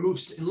deal and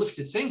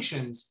lifted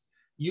sanctions,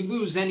 you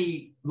lose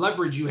any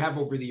leverage you have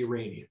over the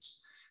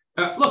Iranians.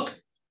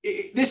 Look,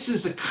 this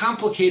is a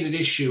complicated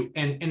issue,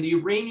 and the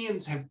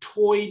Iranians have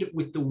toyed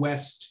with the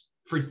West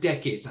for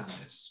decades on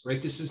this,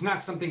 right? This is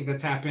not something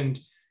that's happened,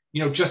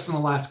 just in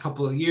the last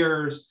couple of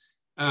years.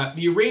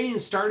 The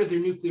Iranians started their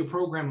nuclear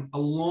program a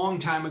long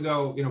time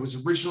ago. It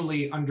was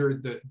originally under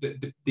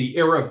the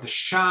era of the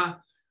Shah,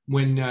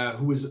 when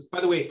who was,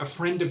 by the way, a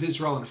friend of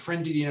Israel and a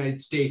friend of the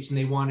United States, and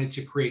they wanted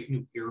to create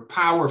nuclear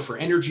power for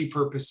energy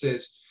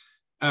purposes.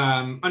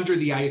 Under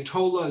the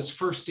Ayatollahs,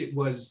 first it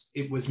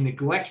was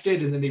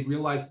neglected, and then they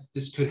realized that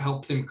this could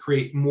help them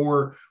create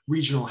more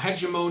regional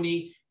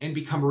hegemony and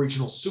become a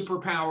regional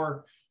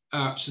superpower.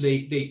 So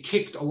they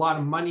kicked a lot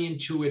of money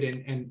into it,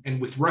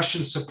 and with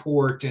Russian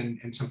support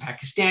and some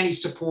Pakistani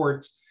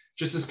support.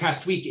 Just this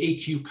past week,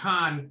 A.Q.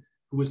 Khan,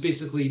 who was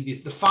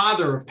basically the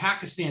father of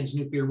Pakistan's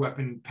nuclear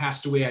weapon,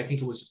 passed away. I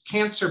think it was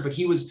cancer, but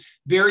he was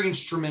very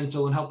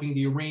instrumental in helping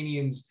the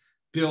Iranians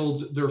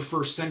build their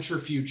first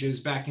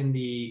centrifuges back in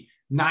the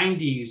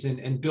 90s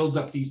and build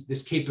up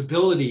this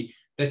capability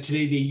that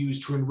today they use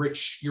to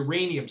enrich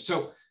uranium.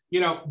 So,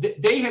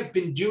 they have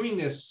been doing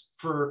this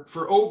for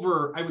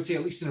over, I would say,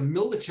 at least in a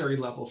military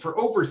level, for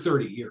over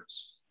 30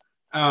 years.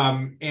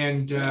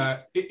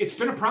 It's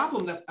been a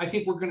problem that I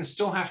think we're going to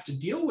still have to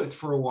deal with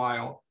for a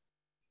while.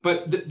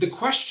 But the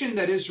question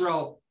that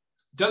Israel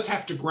does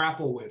have to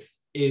grapple with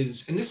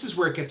is, and this is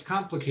where it gets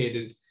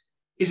complicated,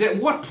 is at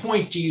what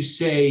point do you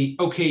say,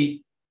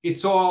 okay,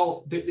 it's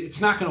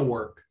not going to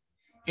work,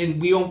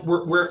 and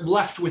we're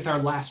left with our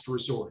last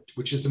resort,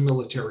 which is a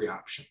military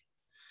option.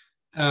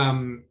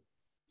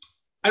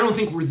 I don't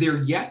think we're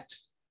there yet,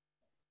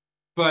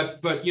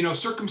 but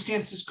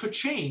circumstances could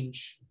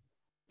change,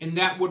 and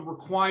that would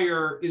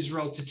require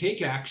Israel to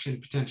take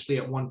action potentially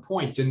at one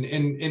point.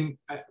 And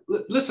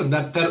listen,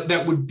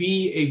 that would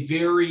be a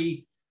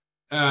very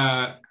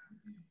I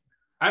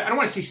don't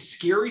want to say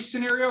scary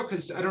scenario,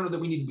 because I don't know that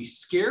we need to be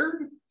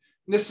scared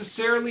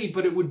necessarily,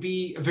 but it would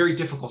be a very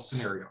difficult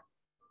scenario,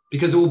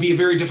 because it will be a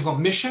very difficult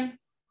mission.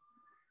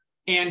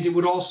 And it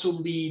would also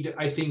lead,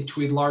 I think,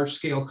 to a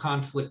large-scale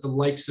conflict, the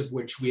likes of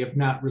which we have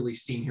not really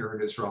seen here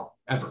in Israel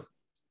ever.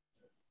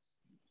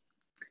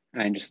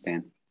 I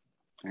understand.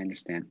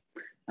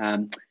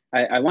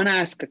 I want to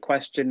ask a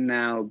question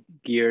now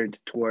geared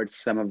towards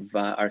some of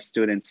our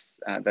students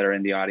that are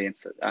in the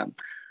audience.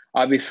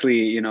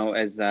 Obviously,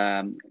 as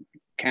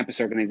campus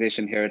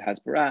organization here at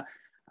Hasbara,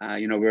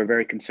 we're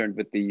very concerned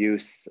with the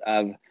use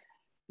of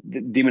the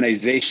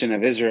demonization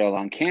of Israel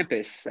on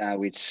campus,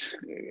 which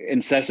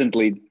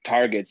incessantly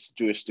targets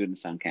Jewish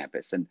students on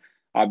campus. And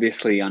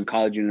obviously on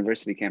college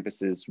university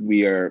campuses,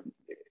 we are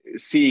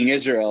seeing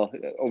Israel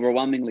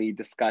overwhelmingly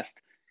discussed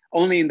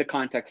only in the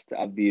context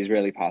of the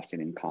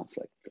Israeli-Palestinian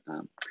conflict.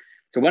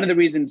 So one of the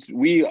reasons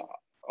we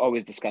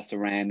always discuss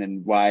Iran,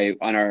 and why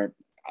on our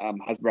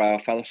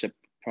Hasbara fellowship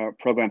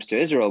programs to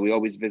Israel, we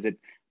always visit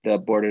the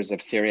borders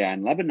of Syria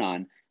and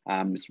Lebanon.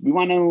 We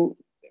want to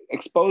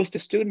expose to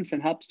students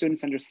and help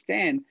students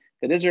understand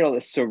that Israel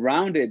is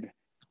surrounded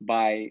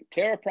by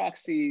terror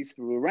proxies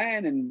through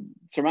Iran and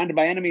surrounded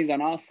by enemies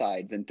on all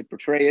sides, and to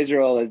portray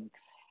Israel as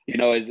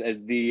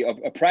the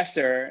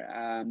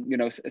oppressor,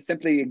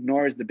 simply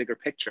ignores the bigger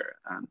picture.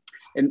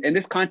 In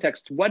this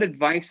context, what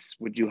advice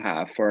would you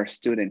have for our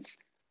students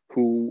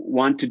who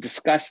want to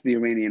discuss the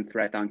Iranian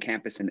threat on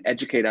campus and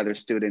educate other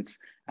students,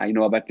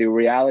 about the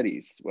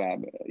realities,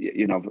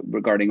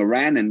 regarding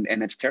Iran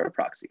and its terror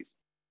proxies?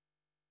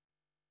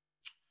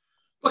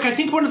 Look, I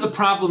think one of the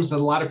problems that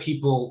a lot of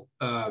people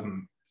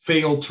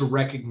fail to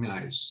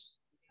recognize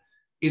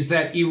is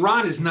that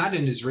Iran is not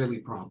an Israeli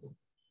problem,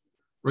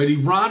 right?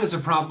 Iran is a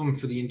problem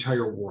for the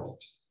entire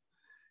world.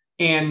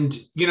 And,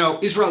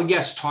 Israel,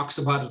 yes, talks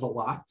about it a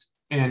lot.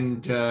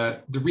 And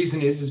the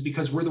reason is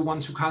because we're the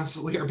ones who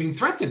constantly are being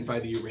threatened by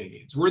the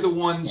Iranians. We're the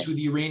ones who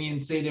the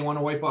Iranians say they want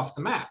to wipe off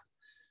the map.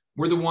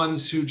 We're the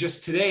ones who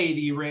just today,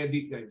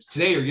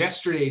 today or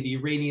yesterday, the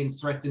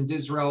Iranians threatened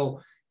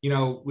Israel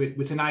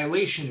with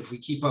annihilation if we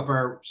keep up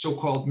our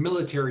so-called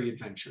military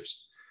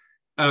adventures.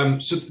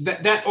 So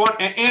that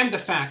and the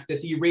fact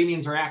that the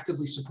Iranians are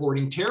actively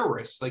supporting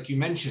terrorists, like you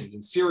mentioned,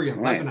 in Syria,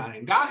 and Lebanon,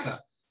 and Gaza,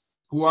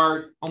 who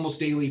are almost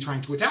daily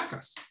trying to attack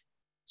us.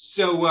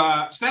 So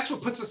that's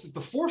what puts us at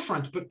the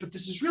forefront. But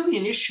this is really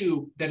an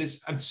issue that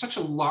is on such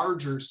a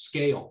larger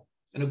scale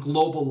and a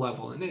global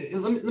level. And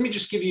let me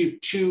just give you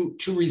two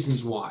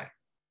reasons why.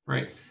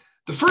 Right.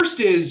 The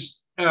first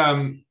is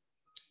a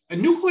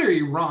nuclear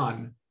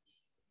Iran,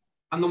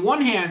 on the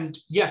one hand,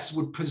 yes,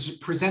 would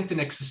present an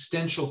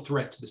existential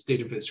threat to the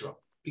state of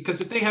Israel, because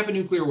if they have a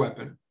nuclear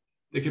weapon,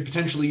 they could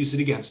potentially use it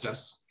against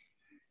us.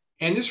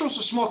 And Israel's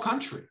a small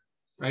country,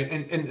 right?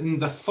 And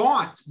the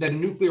thought that a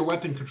nuclear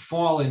weapon could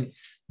fall in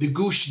the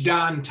Gush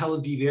Dan, Tel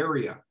Aviv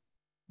area,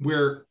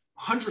 where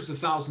hundreds of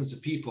thousands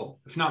of people,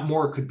 if not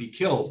more, could be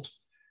killed,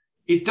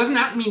 it does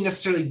not mean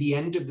necessarily the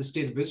end of the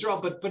state of Israel,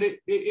 but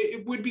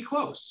it would be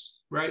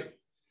close, right?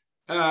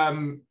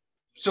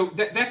 So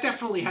that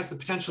definitely has the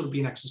potential to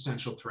be an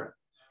existential threat.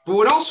 But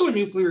what also a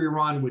nuclear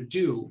Iran would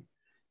do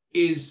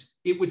is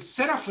it would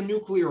set off a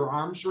nuclear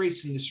arms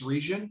race in this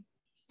region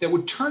that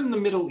would turn the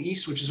Middle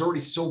East, which is already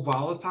so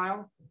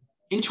volatile,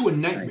 into a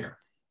nightmare,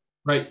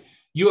 right?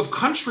 You have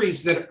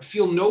countries that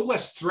feel no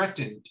less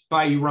threatened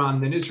by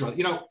Iran than Israel.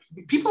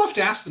 People have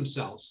to ask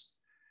themselves,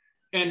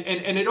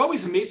 and it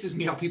always amazes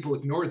me how people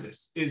ignore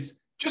this,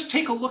 is just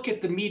take a look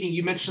at the meeting.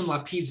 You mentioned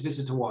Lapid's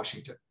visit to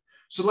Washington.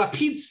 So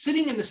Lapid's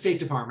sitting in the State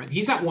Department.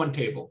 He's at one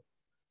table.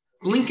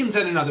 Blinken's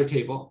at another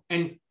table.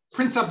 And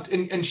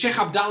and Sheikh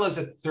Abdallah's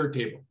at the third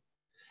table.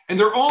 And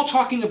they're all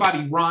talking about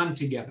Iran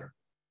together,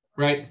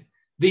 right?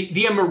 The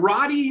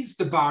Emiratis,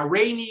 the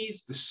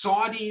Bahrainis, the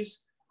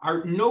Saudis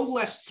are no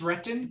less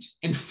threatened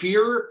and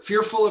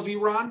fearful of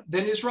Iran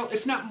than Israel,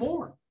 if not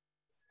more.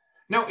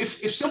 Now,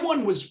 if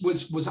someone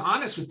was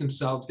honest with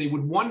themselves, they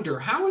would wonder,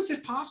 how is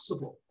it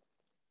possible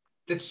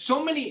that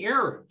so many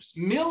Arabs,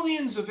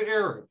 millions of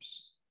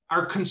Arabs,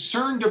 are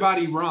concerned about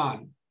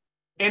Iran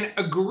and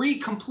agree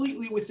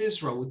completely with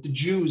Israel, with the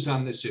Jews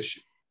on this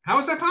issue? How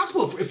is that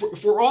possible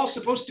if we're all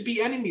supposed to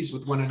be enemies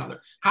with one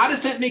another? How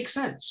does that make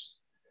sense?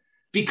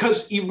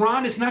 Because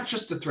Iran is not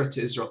just a threat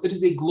to Israel. It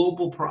is a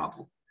global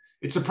problem.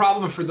 It's a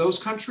problem for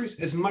those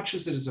countries as much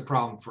as it is a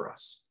problem for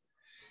us.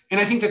 And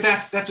I think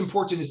that's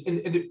important.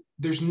 And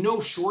there's no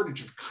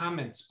shortage of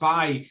comments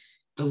by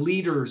the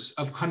leaders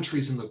of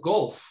countries in the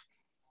Gulf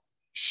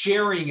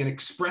sharing and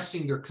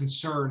expressing their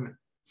concern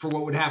for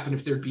what would happen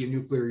if there'd be a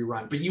nuclear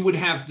Iran. But you would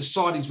have the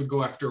Saudis would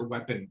go after a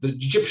weapon. The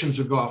Egyptians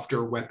would go after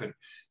a weapon.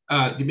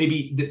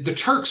 Maybe the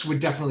Turks would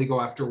definitely go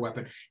after a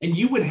weapon. And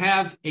you would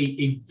have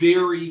a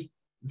very,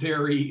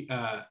 very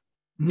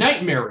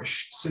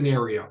nightmarish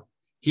scenario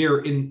here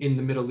in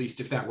the Middle East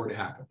if that were to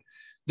happen.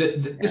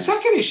 The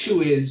second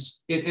issue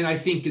is, and I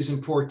think is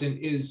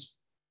important, is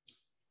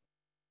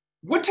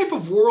what type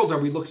of world are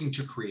we looking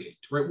to create,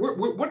 right?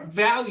 What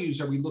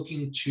values are we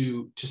looking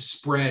to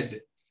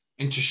spread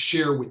and to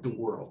share with the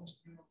world,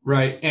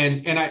 right?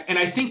 And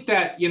I think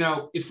that,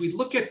 if we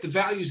look at the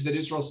values that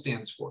Israel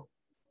stands for,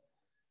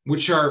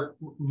 which are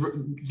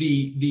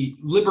the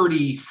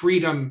liberty,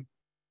 freedom,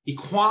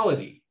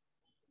 equality,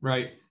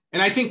 right?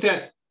 And I think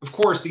that, of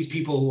course, these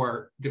people who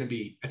are going to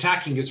be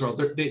attacking Israel,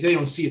 they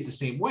don't see it the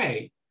same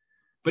way.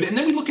 And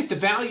then we look at the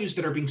values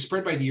that are being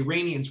spread by the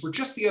Iranians. Where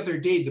just the other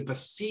day, the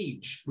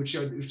Basij, which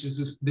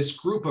is this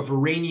group of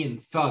Iranian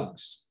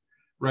thugs,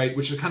 right,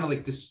 which are kind of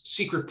like this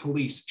secret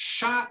police,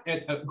 shot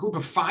at a group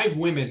of 5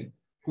 women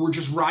who were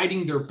just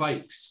riding their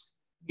bikes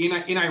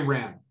in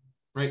Iran,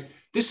 right?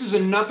 This is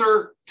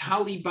another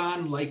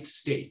Taliban-like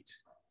state.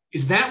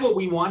 Is that what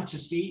we want to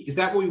see? Is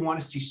that what we want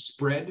to see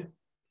spread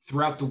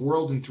throughout the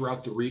world and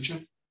throughout the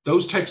region?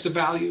 Those types of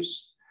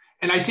values?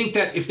 And I think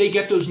that if they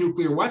get those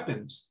nuclear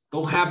weapons,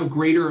 they'll have a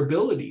greater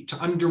ability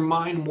to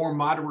undermine more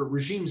moderate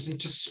regimes and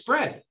to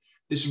spread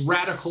this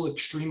radical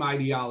extreme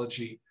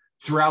ideology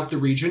throughout the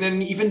region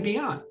and even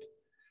beyond.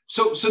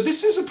 So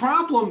this is a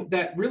problem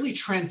that really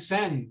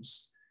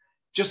transcends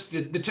just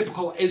the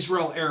typical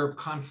Israel-Arab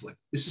conflict.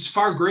 This is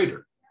far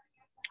greater.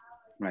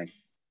 Right.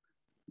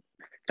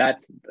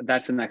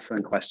 That's an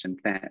excellent question.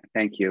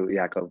 Thank you,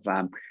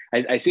 Yaakov.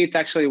 I see it's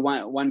actually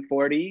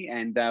 1:40,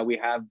 and we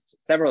have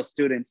several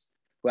students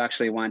who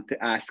actually want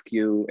to ask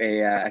you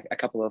a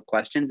couple of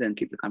questions and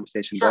keep the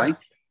conversation going.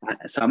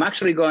 So I'm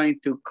actually going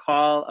to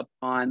call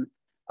upon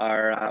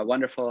our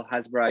wonderful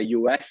Hasbara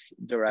US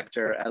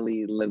Director,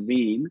 Ellie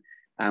Levine,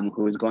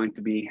 who is going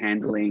to be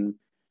handling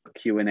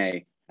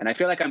Q&A. And I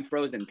feel like I'm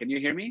frozen. Can you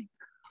hear me?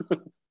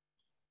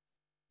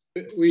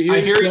 I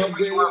hear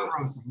you are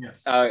frozen,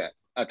 yes.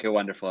 Okay,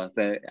 wonderful.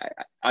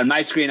 On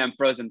my screen, I'm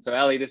frozen. So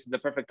Ellie, this is the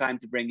perfect time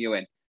to bring you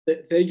in.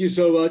 Thank you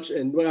so much.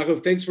 And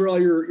Yaakov, thanks for all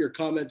your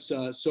comments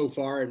so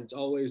far. And it's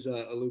always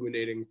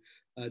illuminating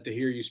to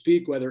hear you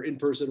speak, whether in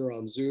person or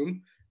on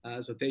Zoom.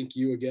 So thank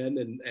you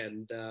again.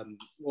 And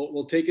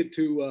we'll take it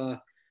to,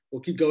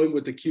 we'll keep going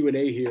with the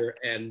Q&A here.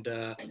 And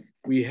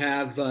we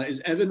have,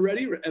 is Evan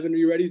ready? Evan, are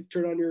you ready to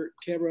turn on your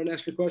camera and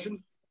ask your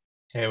question?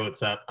 Hey,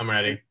 what's up? I'm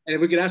ready. And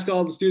if we could ask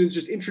all the students,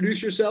 just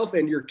introduce yourself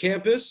and your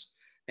campus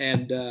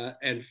and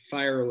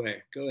fire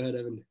away. Go ahead,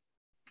 Evan.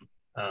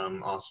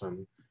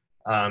 Awesome.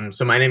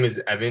 So my name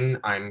is Evan.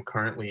 I'm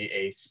currently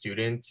a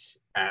student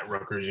at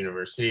Rutgers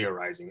University,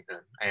 I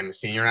am a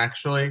senior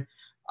actually.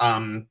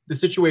 The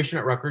situation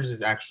at Rutgers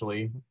is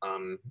actually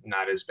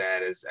not as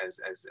bad as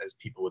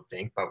people would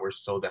think, but we're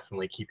still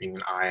definitely keeping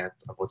an eye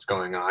of what's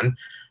going on.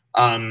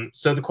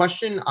 So the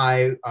question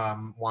I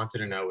wanted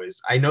to know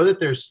is, I know that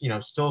there's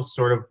still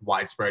sort of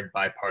widespread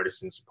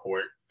bipartisan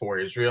support for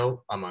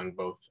Israel among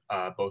both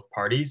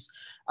parties.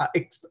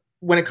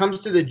 When it comes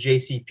to the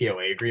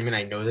JCPOA agreement,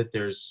 I know that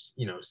there's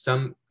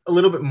a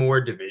little bit more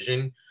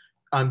division.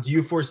 Do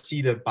you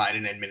foresee the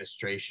Biden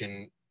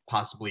administration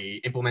possibly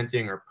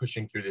implementing or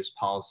pushing through this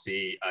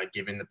policy,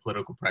 given the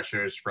political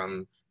pressures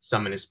from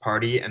some in his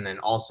party, and then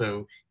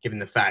also given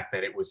the fact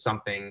that it was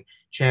something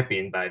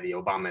championed by the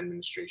Obama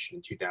administration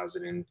in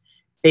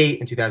 2008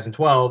 and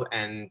 2012,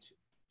 and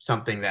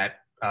something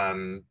that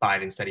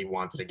Biden said he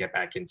wanted to get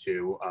back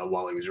into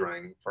while he was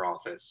running for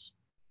office?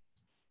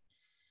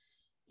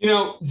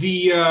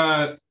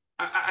 I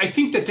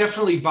think that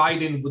definitely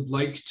Biden would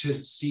like to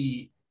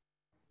see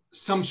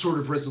some sort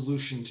of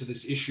resolution to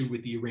this issue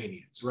with the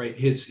Iranians, right?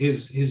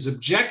 His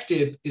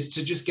objective is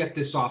to just get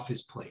this off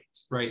his plate,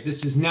 right?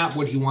 This is not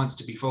what he wants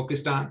to be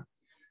focused on.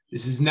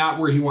 This is not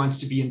where he wants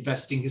to be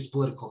investing his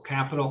political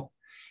capital.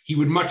 He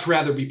would much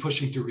rather be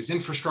pushing through his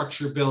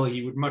infrastructure bill.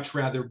 He would much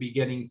rather be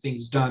getting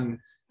things done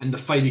in the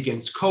fight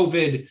against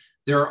COVID.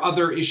 There are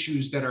other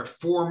issues that are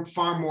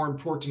far more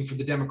important for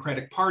the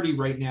Democratic Party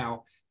right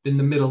now than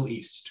the Middle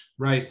East,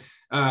 right?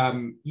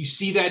 You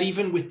see that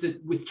even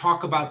with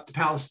talk about the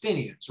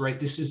Palestinians, right?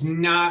 This is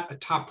not a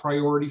top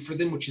priority for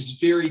them, which is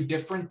very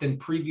different than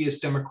previous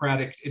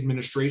Democratic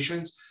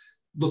administrations.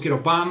 Look at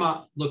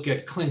Obama, look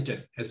at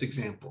Clinton as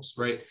examples,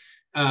 right?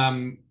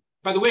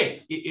 By the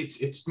way,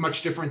 it's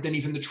much different than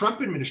even the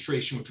Trump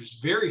administration, which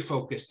was very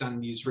focused on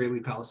the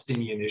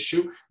Israeli-Palestinian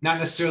issue, not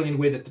necessarily in a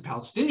way that the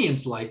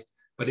Palestinians liked,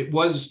 but it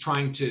was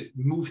trying to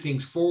move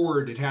things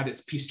forward. It had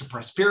its Peace to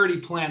Prosperity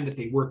plan that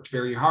they worked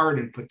very hard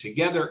and put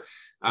together.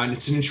 And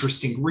it's an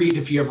interesting read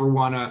if you ever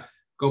want to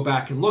go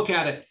back and look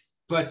at it.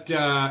 But,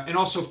 and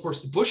also, of course,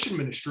 the Bush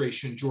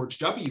administration, George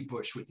W.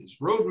 Bush with his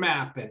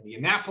roadmap and the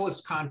Annapolis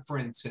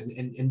conference,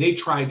 and they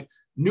tried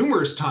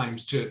numerous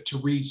times to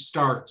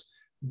restart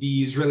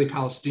the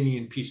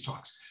Israeli-Palestinian peace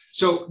talks.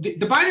 So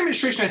the Biden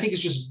administration, I think,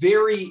 is just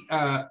very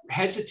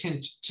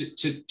hesitant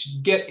to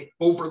get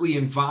overly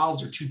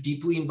involved or too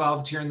deeply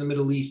involved here in the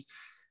Middle East.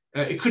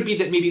 It could be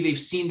that maybe they've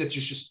seen that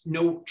there's just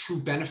no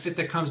true benefit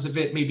that comes of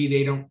it. Maybe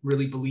they don't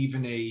really believe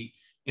in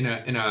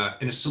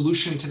a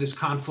solution to this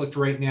conflict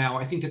right now.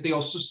 I think that they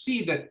also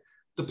see that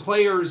the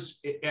players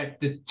at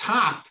the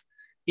top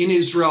in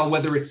Israel,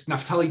 whether it's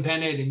Naftali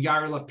Bennett and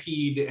Yair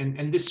Lapid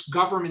and this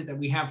government that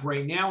we have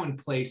right now in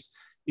place,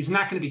 is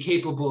not going to be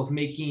capable of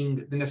making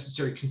the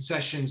necessary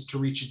concessions to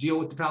reach a deal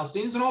with the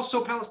Palestinians. And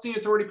also Palestinian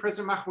Authority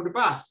President Mahmoud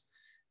Abbas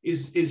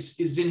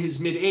is in his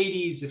mid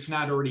 80s, if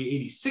not already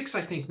 86,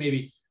 I think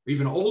maybe, or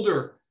even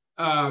older.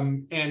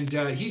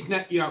 He's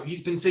not,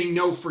 he's been saying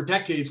no for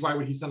decades. Why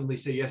would he suddenly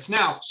say yes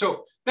now?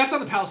 So that's on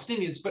the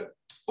Palestinians. But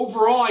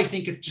overall, I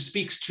think it just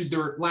speaks to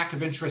their lack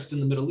of interest in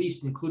the Middle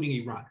East, including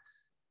Iran.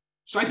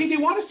 So I think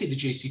they want to see the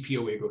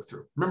JCPOA go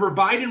through. Remember,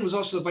 Biden was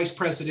also the vice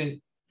president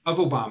of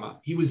Obama.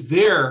 He was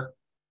there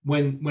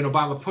when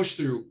Obama pushed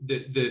through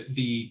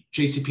the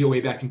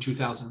JCPOA back in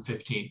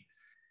 2015.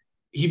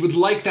 He would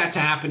like that to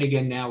happen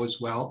again now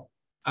as well,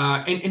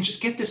 and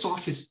just get this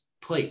off his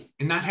plate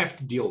and not have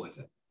to deal with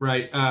it,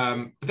 right?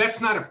 But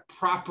that's not a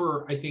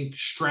proper, I think,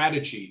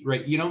 strategy,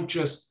 right? You don't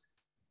just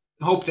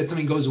hope that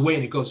something goes away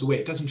and it goes away.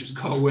 It doesn't just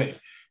go away.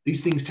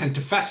 These things tend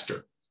to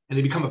fester and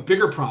they become a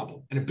bigger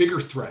problem and a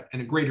bigger threat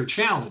and a greater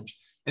challenge.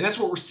 And that's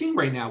what we're seeing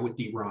right now with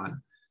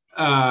Iran.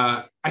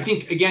 I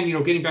think, again,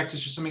 getting back to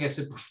just something I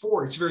said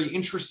before, it's very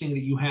interesting that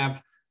you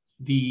have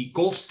the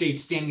Gulf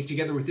states standing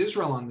together with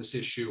Israel on this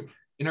issue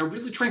and are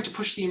really trying to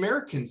push the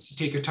Americans to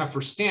take a tougher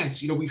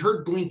stance. We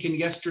heard Blinken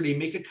yesterday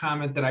make a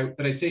comment that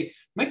I say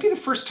might be the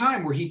first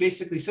time where he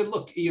basically said,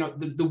 look,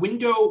 the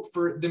window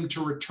for them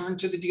to return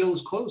to the deal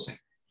is closing.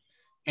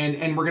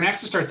 And we're going to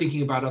have to start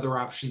thinking about other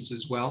options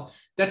as well.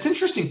 That's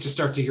interesting to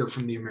start to hear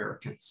from the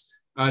Americans.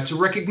 It's a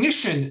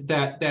recognition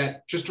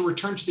that just a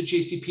return to the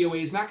JCPOA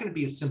is not going to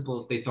be as simple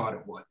as they thought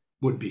it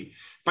would be.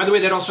 By the way,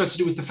 that also has to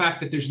do with the fact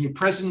that there's a new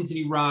president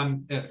in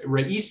Iran,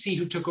 Raisi,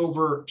 who took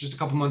over just a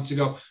couple months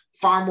ago,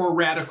 far more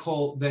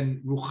radical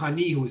than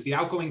Rouhani, who was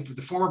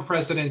the former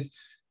president.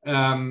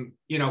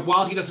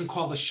 While he doesn't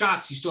call the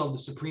shots, you still have the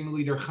supreme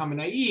leader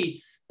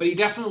Khamenei, but he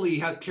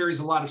definitely carries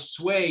a lot of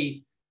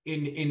sway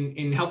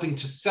in helping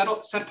to set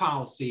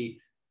policy.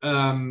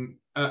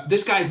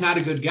 This guy's not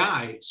a good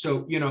guy.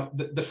 So,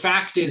 the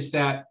fact is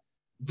that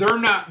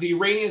the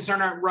Iranians are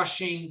not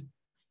rushing,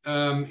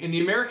 and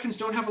the Americans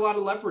don't have a lot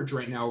of leverage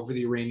right now over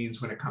the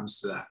Iranians when it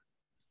comes to that.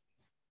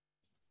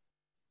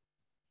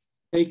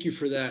 Thank you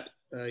for that,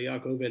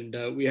 Yaakov.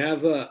 And we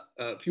have a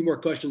few more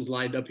questions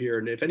lined up here.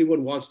 And if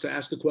anyone wants to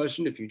ask a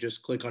question, if you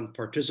just click on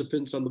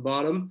participants on the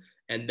bottom,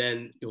 and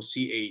then you'll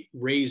see a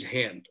raise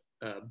hand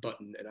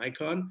button and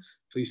icon,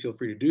 please feel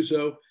free to do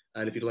so.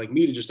 And if you'd like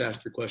me to just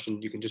ask your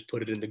question, you can just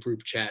put it in the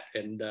group chat.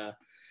 And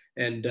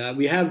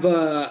we have,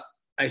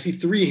 I see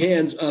 3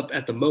 hands up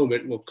at the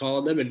moment. We'll call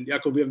on them. And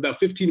Yaakov, we have about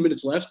 15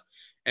 minutes left.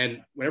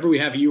 And whenever we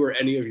have you or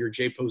any of your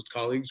JPost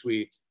colleagues,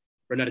 we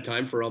run out of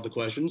time for all the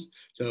questions.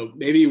 So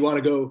maybe you want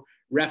to go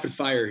rapid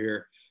fire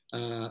here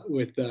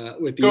with the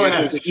go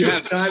ahead. If you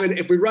have time. And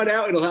if we run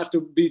out, it'll have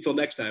to be till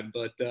next time.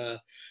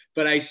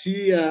 But I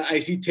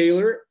see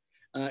Taylor.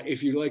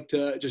 If you'd like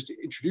to just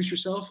introduce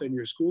yourself and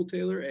your school,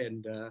 Taylor,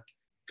 and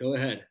go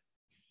ahead.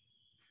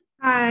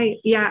 Hi,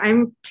 yeah,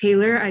 I'm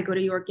Taylor. I go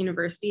to York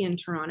University in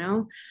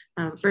Toronto.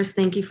 First,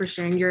 thank you for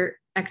sharing your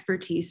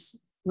expertise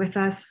with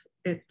us.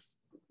 It's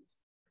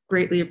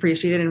greatly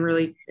appreciated and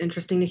really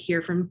interesting to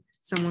hear from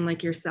someone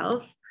like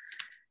yourself.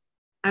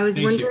 I was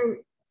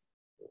wondering,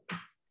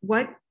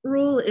 what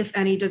role, if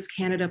any, does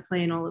Canada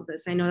play in all of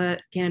this? I know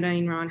that Canada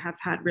and Iran have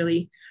had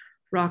really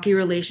rocky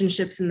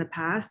relationships in the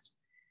past,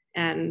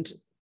 and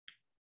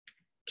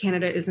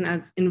Canada isn't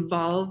as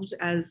involved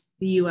as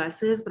the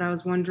US is, but I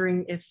was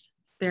wondering if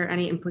there are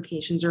any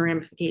implications or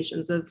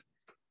ramifications of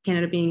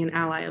Canada being an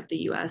ally of the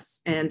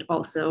US and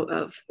also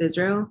of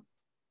Israel.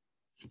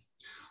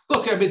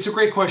 Look, it's a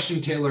great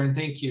question, Taylor, and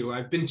thank you.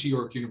 I've been to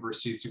York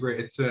University.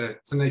 It's a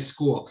nice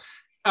school.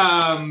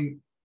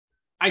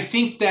 I I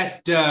think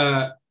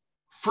that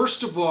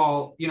first of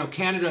all,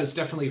 Canada is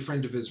definitely a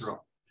friend of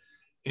Israel.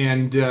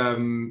 And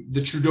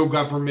the Trudeau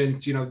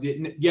government,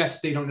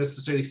 yes, they don't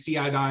necessarily see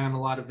eye to eye on a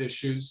lot of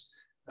issues,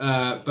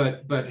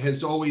 but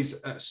has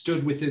always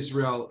stood with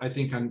Israel, I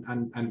think,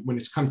 on when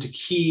it's come to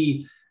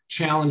key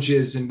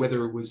challenges, and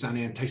whether it was on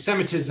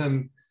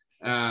anti-Semitism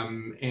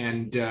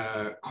and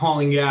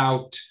calling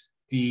out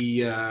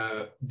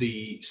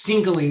the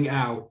singling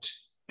out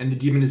and the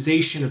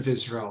demonization of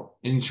Israel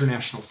in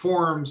international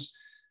forums.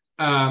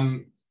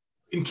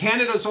 And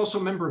Canada is also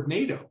a member of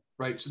NATO,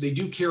 right? So they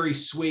do carry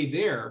sway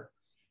there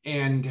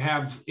and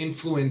have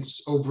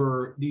influence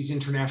over these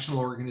international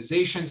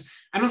organizations.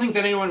 I don't think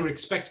that anyone would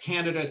expect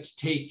Canada to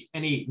take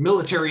any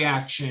military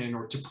action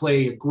or to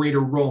play a greater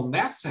role in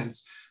that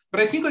sense. But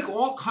I think, like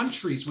all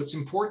countries, what's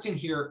important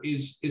here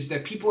is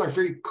that people are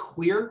very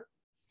clear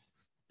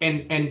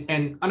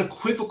and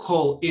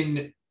unequivocal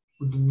in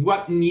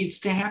what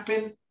needs to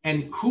happen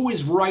and who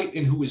is right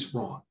and who is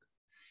wrong.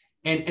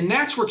 And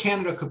that's where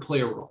Canada could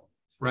play a role,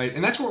 right?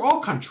 And that's where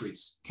all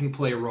countries can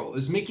play a role,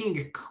 is making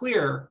it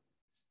clear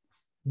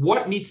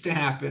what needs to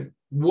happen,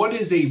 what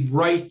is a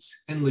right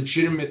and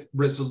legitimate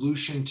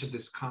resolution to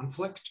this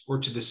conflict or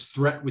to this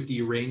threat with the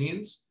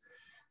Iranians,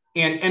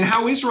 and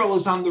how Israel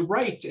is on the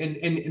right, and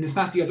it's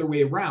not the other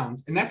way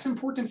around. And that's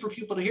important for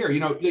people to hear.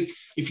 Like,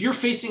 if you're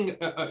facing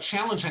a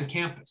challenge on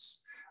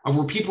campus of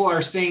where people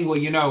are saying,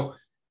 well,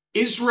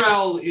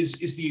 Israel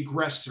is the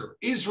aggressor,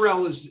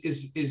 Israel is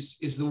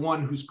the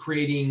one who's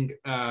creating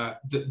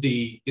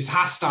is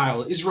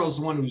hostile, Israel is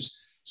the one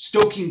who's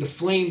stoking the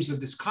flames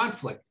of this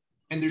conflict,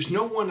 and there's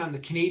no one on the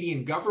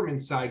Canadian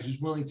government side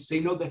who's willing to say,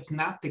 no, that's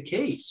not the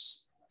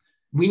case,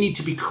 we need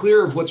to be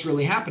clear of what's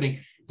really happening,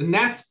 then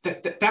that's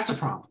a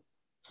problem,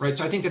 right?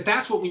 So I think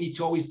that's what we need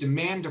to always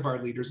demand of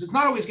our leaders. It's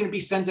not always going to be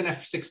send an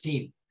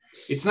F-16.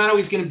 It's not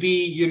always going to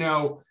be,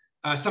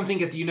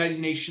 something at the United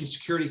Nations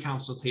Security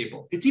Council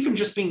table. It's even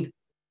just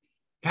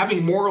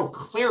having moral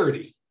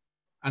clarity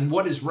on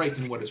what is right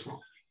and what is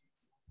wrong.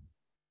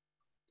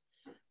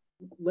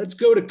 Let's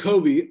go to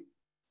Kobe.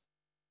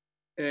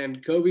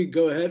 And Kobe,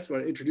 go ahead. If you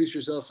want to introduce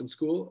yourself in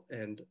school.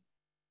 And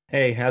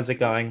hey, how's it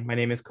going? My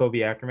name is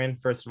Kobe Ackerman.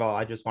 First of all,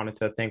 I just wanted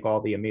to thank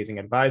all the amazing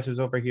advisors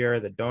over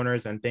here, the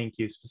donors, and thank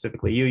you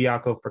specifically you,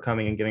 Yaakov, for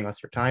coming and giving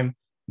us your time.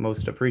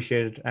 Most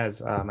appreciated,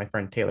 as my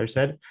friend Taylor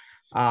said.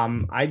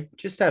 I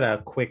just had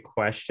a quick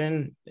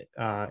question.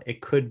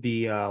 It could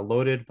be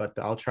loaded, but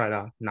I'll try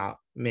to not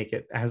make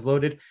it as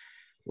loaded.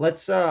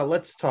 Let's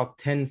talk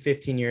 10,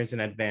 15 years in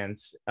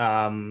advance.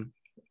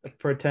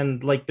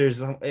 Pretend like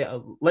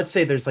let's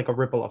say there's like a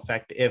ripple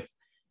effect. If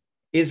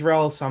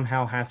Israel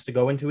somehow has to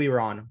go into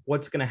Iran,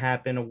 what's going to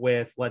happen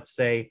with, let's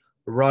say,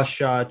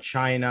 Russia,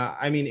 China?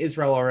 I mean,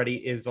 Israel already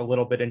is a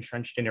little bit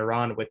entrenched in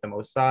Iran with the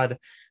Mossad.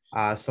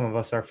 Some of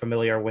us are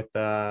familiar with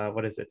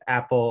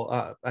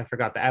Apple, I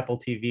forgot the Apple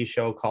TV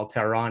show called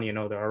Tehran,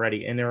 they're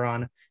already in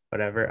Iran,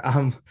 whatever.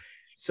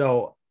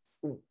 So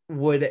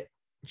would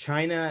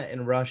China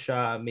and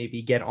Russia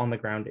maybe get on the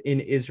ground in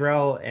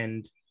Israel,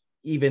 and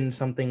even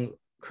something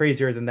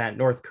crazier than that,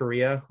 North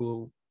Korea,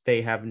 who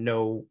they have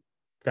no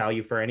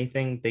value for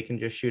anything, they can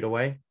just shoot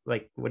away?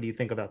 Like, what do you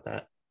think about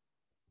that?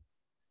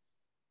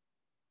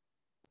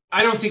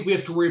 I don't think we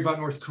have to worry about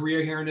North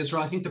Korea here in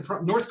Israel. I think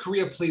North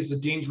Korea plays a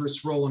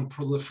dangerous role in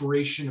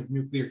proliferation of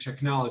nuclear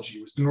technology.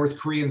 It was the North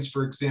Koreans,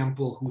 for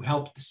example, who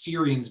helped the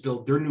Syrians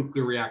build their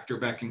nuclear reactor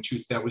back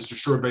that was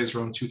destroyed by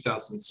Israel in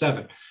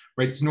 2007.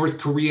 Right? So North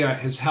Korea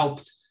has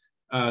helped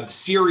the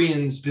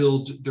Syrians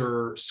build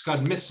their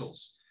Scud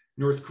missiles.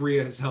 North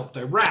Korea has helped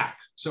Iraq.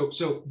 So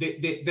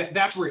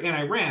that's where, and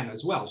Iran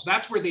as well. So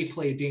that's where they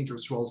play a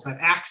dangerous role. It's that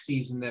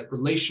axis and that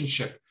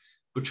relationship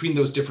between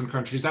those different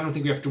countries. I don't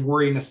think we have to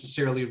worry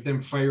necessarily of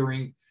them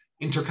firing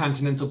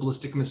intercontinental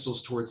ballistic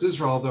missiles towards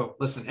Israel, although,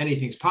 listen,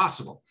 anything's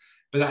possible.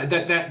 But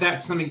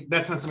that's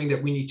not something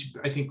that we need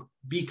to, I think,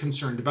 be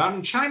concerned about.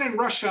 And China and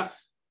Russia,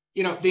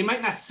 they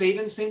might not say it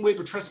in the same way,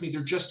 but trust me,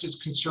 they're just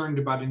as concerned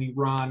about an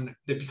Iran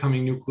that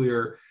becoming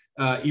nuclear.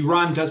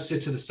 Iran does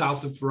sit to the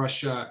south of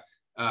Russia.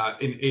 A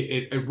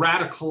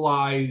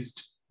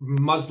radicalized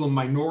Muslim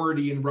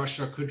minority in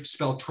Russia could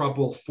spell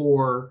trouble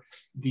for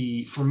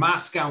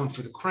Moscow and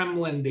for the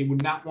Kremlin. They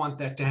would not want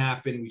that to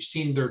happen. We've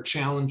seen their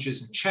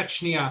challenges in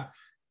Chechnya.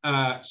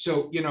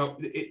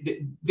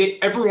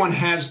 Everyone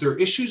has their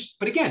issues,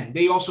 but again,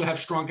 they also have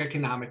strong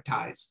economic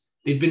ties.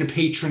 They've been a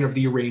patron of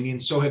the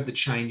Iranians, so have the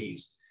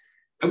Chinese.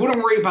 I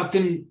wouldn't worry about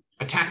them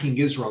attacking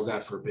Israel,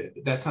 God forbid.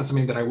 That's not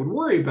something that I would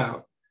worry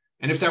about.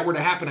 And if that were to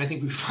happen, I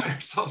think we find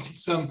ourselves in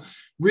some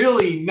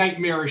really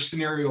nightmarish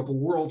scenario of a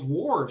world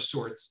war of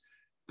sorts.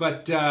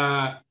 But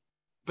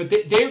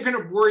they're going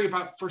to worry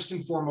about, first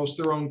and foremost,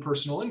 their own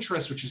personal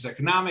interests, which is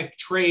economic,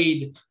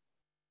 trade,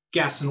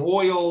 gas and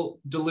oil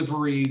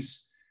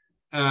deliveries,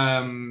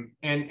 and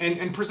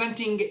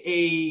presenting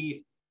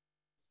a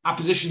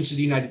opposition to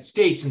the United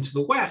States and to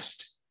the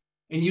West,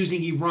 and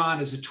using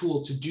Iran as a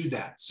tool to do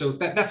that. So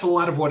that's a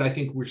lot of what I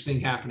think we're seeing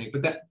happening.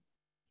 But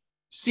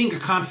seeing a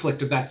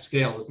conflict of that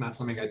scale is not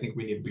something I think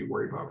we need to be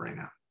worried about right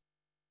now.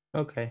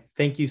 Okay.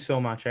 Thank you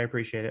so much. I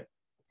appreciate it.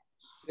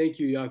 Thank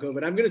you, Yaakov.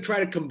 And I'm going to try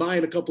to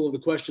combine a couple of the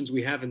questions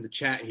we have in the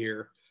chat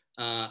here,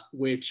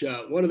 which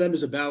one of them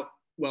is about,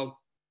 well,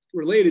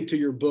 related to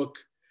your book,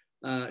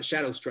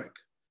 Shadow Strike,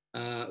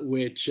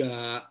 which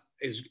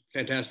is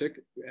fantastic.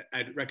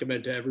 I'd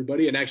recommend to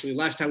everybody. And actually,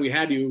 last time we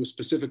had you, it was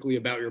specifically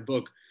about your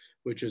book,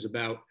 which is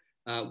about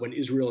when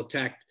Israel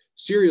attacked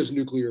Syria's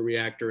nuclear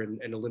reactor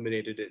and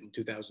eliminated it in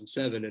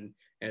 2007.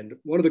 And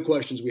one of the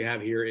questions we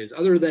have here is,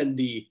 other than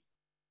the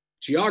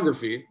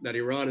geography, that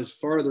Iran is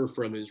farther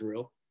from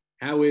Israel,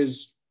 how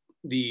is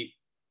the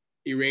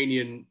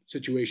Iranian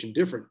situation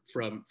different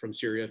from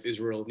Syria if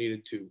Israel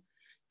needed to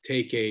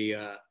take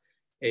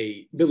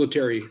a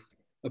military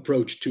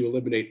approach to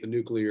eliminate the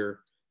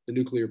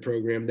nuclear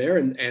program there?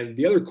 And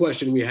the other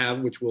question we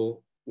have, which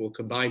we'll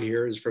combine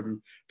here, is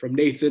from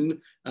Nathan,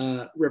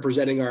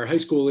 representing our high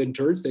school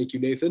interns. Thank you,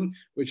 Nathan.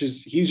 Which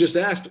is, he's just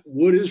asked,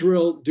 would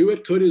Israel do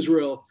it? Could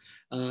Israel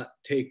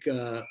take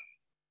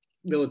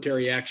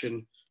military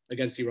action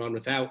against Iran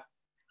without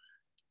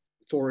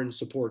foreign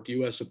support,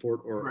 U.S.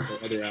 support, or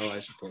other ally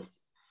support?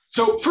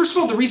 So first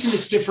of all, the reason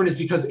it's different is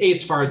because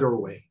it's farther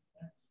away.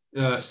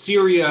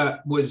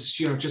 Syria was,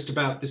 just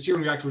about, the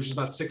Syrian reactor was just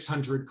about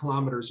 600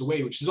 kilometers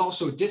away, which is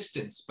also a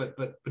distance, but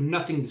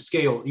nothing to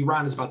scale.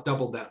 Iran is about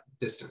double that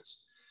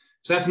distance.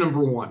 So that's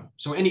number one.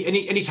 So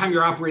anytime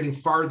you're operating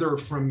farther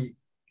from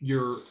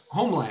your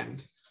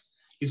homeland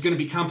is going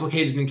to be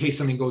complicated in case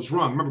something goes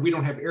wrong. Remember, we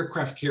don't have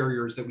aircraft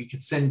carriers that we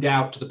could send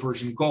out to the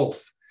Persian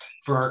Gulf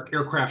for our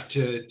aircraft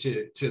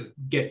to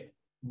get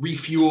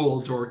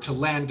refueled or to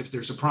land if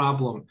there's a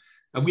problem.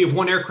 We have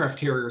one aircraft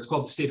carrier. It's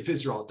called the State of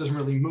Israel. It doesn't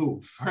really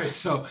move, right?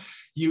 So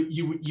you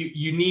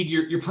need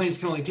your planes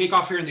can only take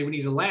off here, and they would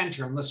need to land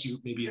here unless you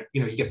maybe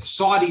you get the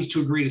Saudis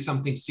to agree to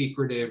something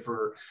secretive,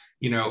 or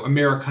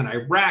America and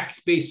Iraq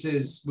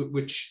bases,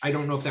 which I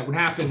don't know if that would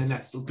happen, and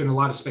that's been a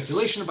lot of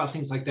speculation about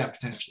things like that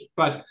potentially.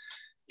 But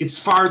it's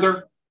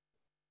farther.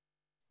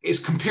 As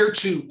compared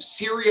to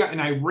Syria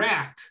and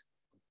Iraq,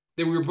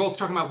 that we were both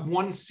talking about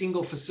one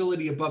single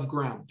facility above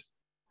ground.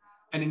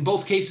 And in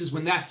both cases,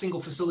 when that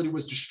single facility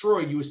was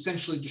destroyed, you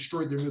essentially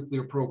destroyed their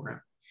nuclear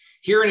program.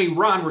 Here in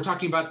Iran, we're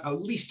talking about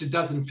at least a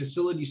dozen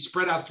facilities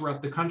spread out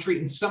throughout the country,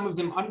 and some of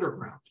them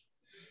underground.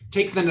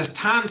 Take the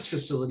Natanz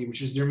facility,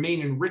 which is their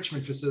main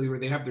enrichment facility where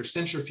they have their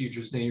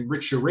centrifuges, they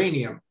enrich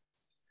uranium.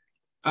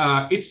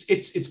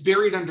 It's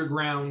buried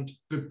underground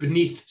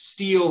beneath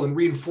steel and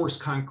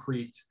reinforced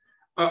concrete.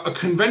 A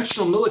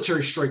conventional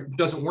military strike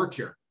doesn't work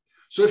here.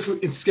 So if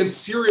it's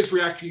against Syria's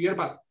reactor, you get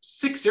about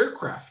 6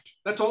 aircraft.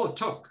 That's all it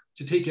took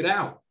to take it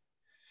out.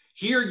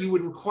 Here, you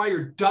would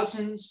require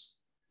dozens,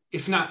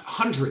 if not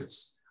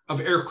hundreds,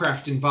 of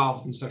aircraft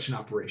involved in such an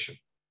operation.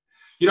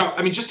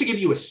 Just to give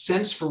you a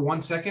sense for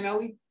 1 second,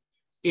 Ellie,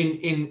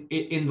 in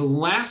the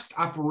last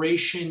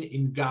operation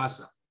in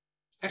Gaza,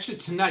 actually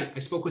tonight, I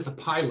spoke with a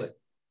pilot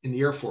in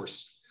the Air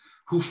Force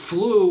who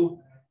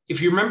flew.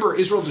 If you remember,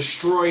 Israel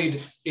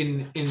destroyed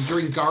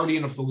during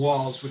Guardian of the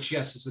Walls, which,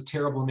 yes, is a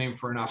terrible name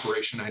for an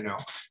operation, I know.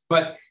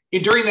 But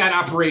during that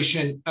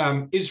operation,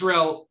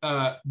 Israel,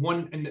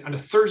 on a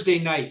Thursday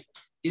night,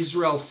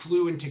 Israel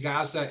flew into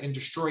Gaza and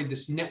destroyed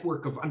this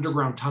network of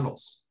underground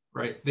tunnels,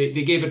 right?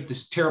 They gave it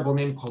this terrible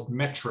name called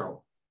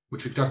Metro,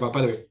 which we talked about,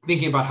 by the way,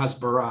 thinking about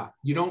Hasbara.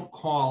 You don't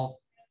call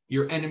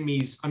your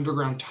enemy's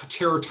underground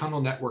terror tunnel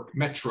network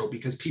Metro,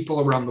 because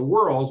people around the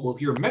world will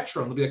hear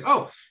Metro and they'll be like,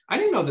 oh, I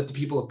didn't know that the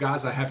people of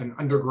Gaza have an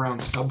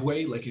underground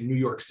subway like in New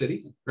York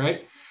City,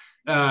 right?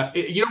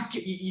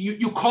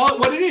 You call it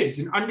what it is,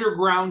 an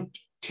underground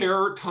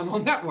terror tunnel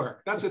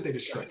network. That's what they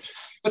destroyed.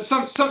 But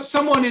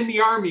someone in the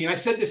army, and I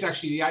said this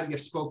actually, the IDF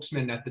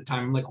spokesman at the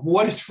time, I'm like,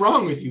 what is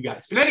wrong with you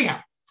guys? But anyhow,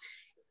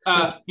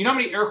 you know how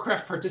many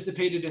aircraft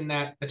participated in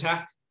that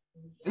attack?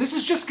 And this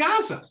is just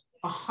Gaza.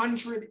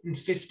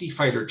 150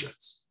 fighter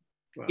jets.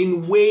 Wow.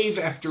 In wave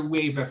after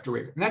wave after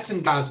wave. And that's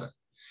in Gaza.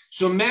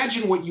 So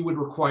imagine what you would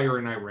require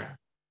in Iran.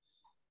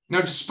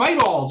 Now, despite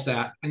all of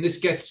that, and this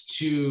gets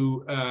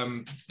to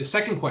the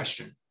second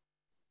question,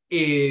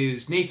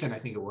 is Nathan, I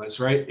think it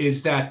was, right?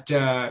 Is that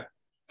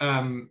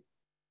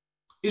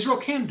Israel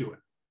can do it.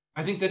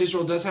 I think that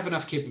Israel does have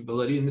enough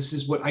capability. And this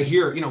is what I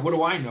hear, what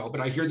do I know?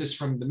 But I hear this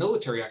from the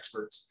military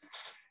experts,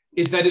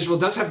 is that Israel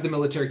does have the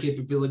military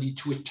capability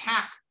to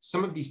attack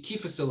some of these key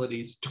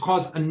facilities to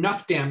cause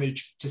enough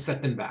damage to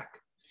set them back.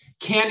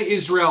 Can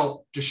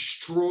Israel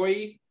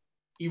destroy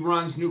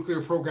Iran's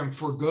nuclear program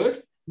for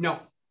good? No.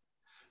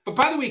 But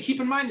by the way,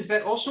 keep in mind is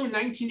that also in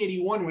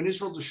 1981, when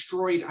Israel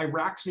destroyed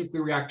Iraq's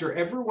nuclear reactor,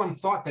 everyone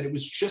thought that it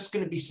was just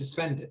going to be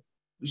suspended,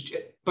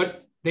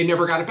 but they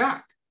never got it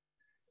back.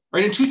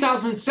 Right? In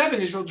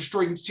 2007, Israel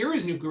destroyed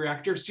Syria's nuclear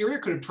reactor. Syria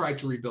could have tried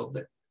to rebuild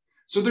it.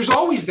 So there's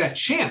always that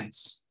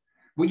chance.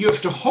 What you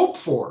have to hope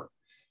for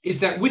is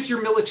that with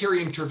your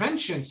military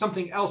intervention,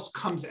 something else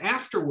comes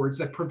afterwards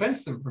that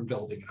prevents them from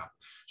building it up.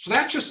 So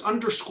that just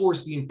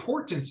underscores the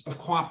importance of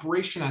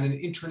cooperation on an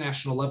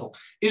international level.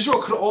 Israel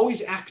could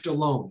always act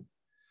alone,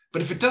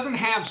 but if it doesn't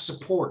have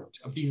support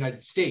of the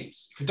United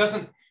States,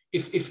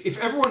 if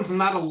everyone's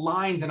not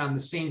aligned and on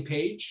the same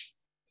page,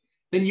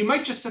 then you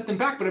might just set them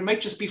back, but it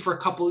might just be for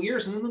a couple of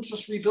years and then they'll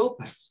just rebuild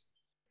things.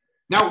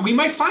 Now, we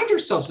might find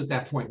ourselves at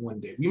that point one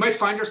day. We might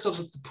find ourselves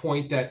at the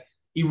point that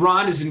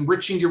Iran is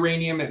enriching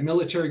uranium at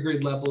military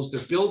grade levels.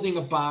 They're building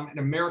a bomb and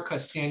America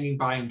is standing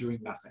by and doing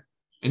nothing.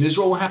 And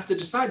Israel will have to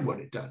decide what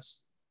it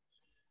does.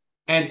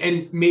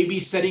 And maybe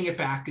setting it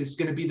back is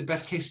going to be the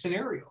best case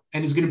scenario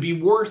and is going to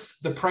be worth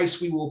the price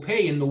we will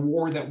pay in the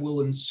war that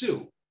will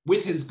ensue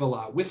with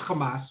Hezbollah, with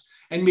Hamas,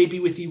 and maybe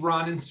with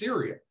Iran and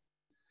Syria.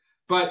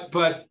 But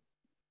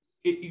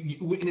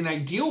in an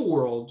ideal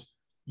world,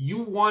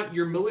 you want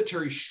your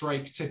military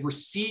strike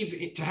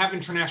to have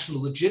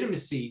international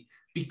legitimacy,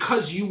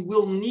 because you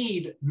will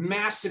need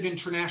massive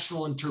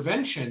international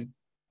intervention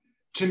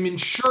to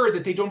ensure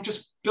that they don't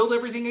just build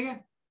everything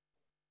again.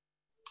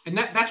 And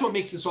that's what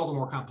makes this all the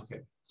more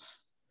complicated.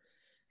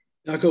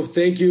 Yaakov,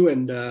 thank you.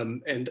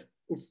 And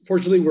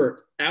fortunately, we're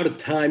out of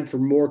time for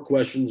more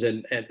questions.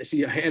 And I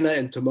see Hannah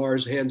and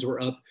Tamar's hands were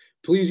up.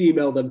 Please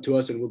email them to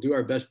us and we'll do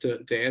our best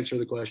to answer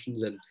the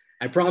questions. And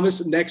I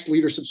promise next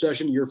leadership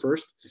session, you're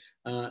first,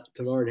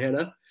 Tamar and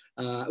Hannah.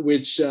 And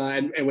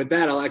with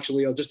that,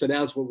 I'll just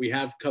announce what we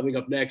have coming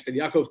up next. And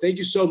Yaakov, thank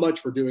you so much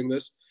for doing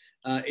this.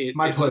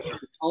 My pleasure.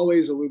 It's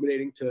always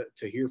illuminating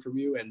to hear from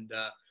you. And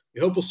we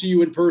hope we'll see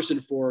you in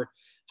person for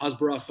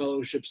Hasbara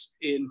Fellowships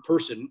in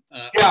person.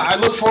 Yeah, I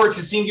look forward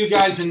to seeing you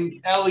guys, and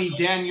Ellie,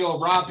 Daniel,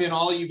 Robin,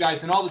 all you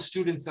guys, and all the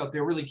students out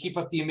there. Really keep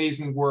up the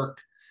amazing work.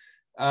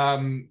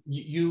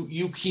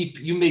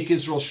 You make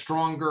Israel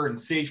stronger and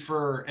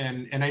safer,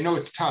 and I know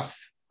it's tough.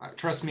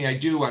 Trust me, I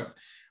do.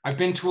 I've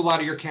been to a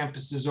lot of your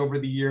campuses over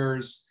the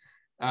years,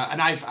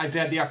 and I've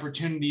had the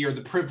opportunity or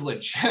the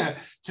privilege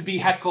to be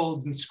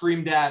heckled and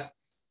screamed at.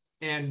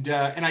 And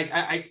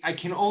I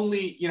can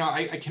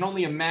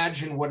only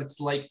imagine what it's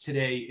like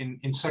today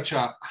in such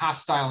a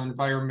hostile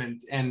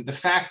environment. And the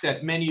fact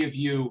that many of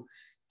you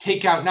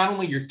take out not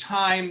only your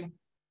time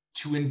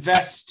to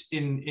invest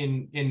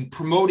in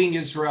promoting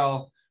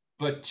Israel,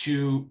 but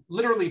to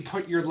literally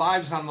put your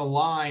lives on the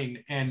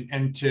line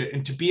and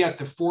to be at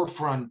the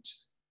forefront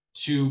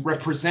to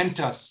represent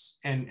us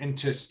and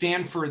to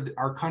stand for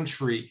our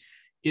country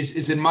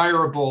is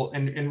admirable,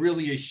 and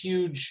really a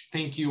huge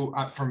thank you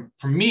from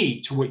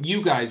me to what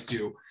you guys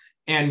do.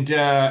 And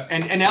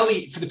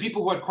Ellie, for the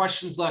people who had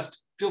questions left,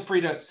 feel free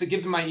to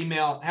give them my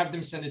email, have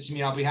them send it to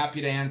me. I'll be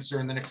happy to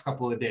answer in the next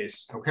couple of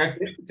days. Okay.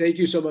 Thank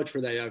you so much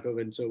for that, Yaakov.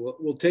 And so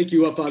we'll take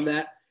you up on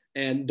that.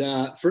 And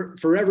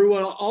for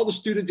everyone, all the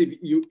students,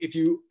 if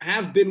you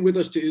have been with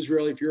us to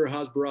Israel, if you're a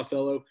Hasbara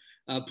fellow,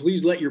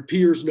 please let your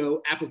peers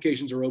know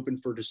applications are open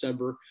for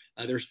December.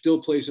 There's still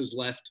places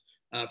left.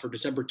 For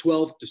December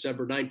 12th,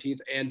 December 19th,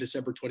 and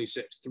December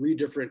 26th. 3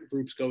 different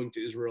groups going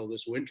to Israel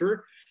this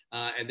winter,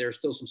 and there are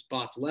still some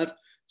spots left.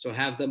 So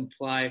have them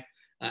apply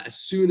as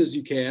soon as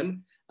you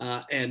can.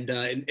 And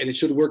it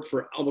should work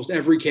for almost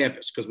every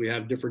campus because we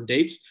have different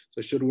dates. So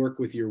it should work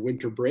with your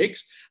winter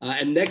breaks.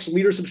 And next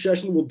leadership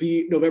session will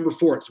be November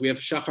 4th. We have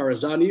Shachar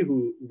Azani,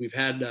 who we've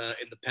had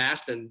in the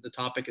past, and the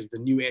topic is the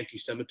new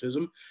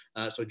anti-Semitism.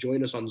 So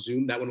join us on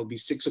Zoom. That one will be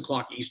 6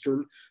 o'clock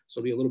Eastern. So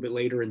it'll be a little bit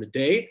later in the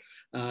day.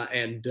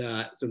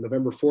 So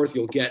November 4th,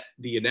 you'll get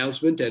the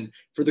announcement. And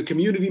for the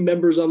community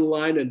members on the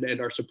line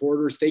and our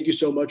supporters, thank you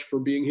so much for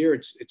being here.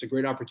 It's a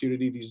great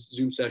opportunity, these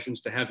Zoom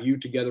sessions, to have you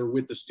together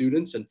with the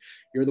students. And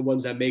you're the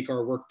ones that make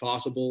our work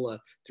possible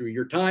through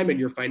your time and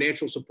your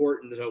financial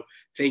support. And so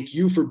thank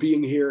you for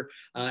being here.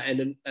 And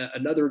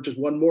then just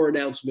one more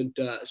announcement,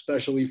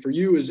 especially for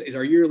you, is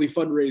our yearly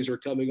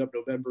fundraiser coming up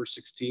November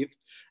 16th,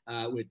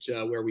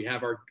 where we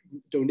have our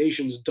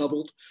donations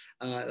doubled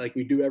like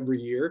we do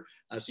every year.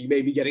 So you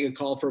may be getting a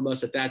call from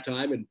us at that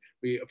time, and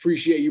we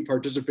appreciate you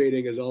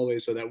participating as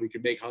always so that we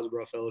can make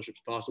Hasbara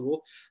Fellowships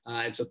possible.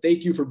 And so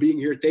thank you for being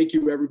here. Thank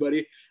you,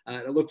 everybody.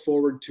 And I look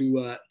forward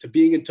to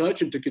being in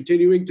touch and to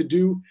continuing to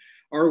do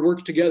our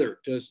work together,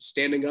 to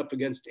standing up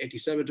against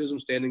anti-Semitism,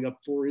 standing up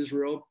for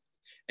Israel,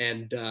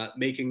 and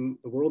making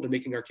the world and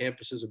making our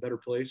campuses a better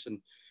place. And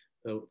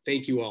so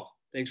thank you all.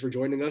 Thanks for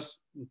joining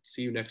us.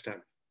 See you next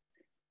time.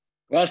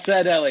 Well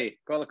said, Ellie.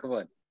 Kol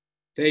hakavod.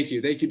 Thank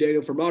you. Thank you,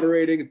 Daniel, for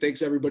moderating. And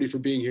thanks, everybody, for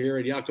being here.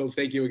 And Yaakov,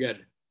 thank you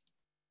again.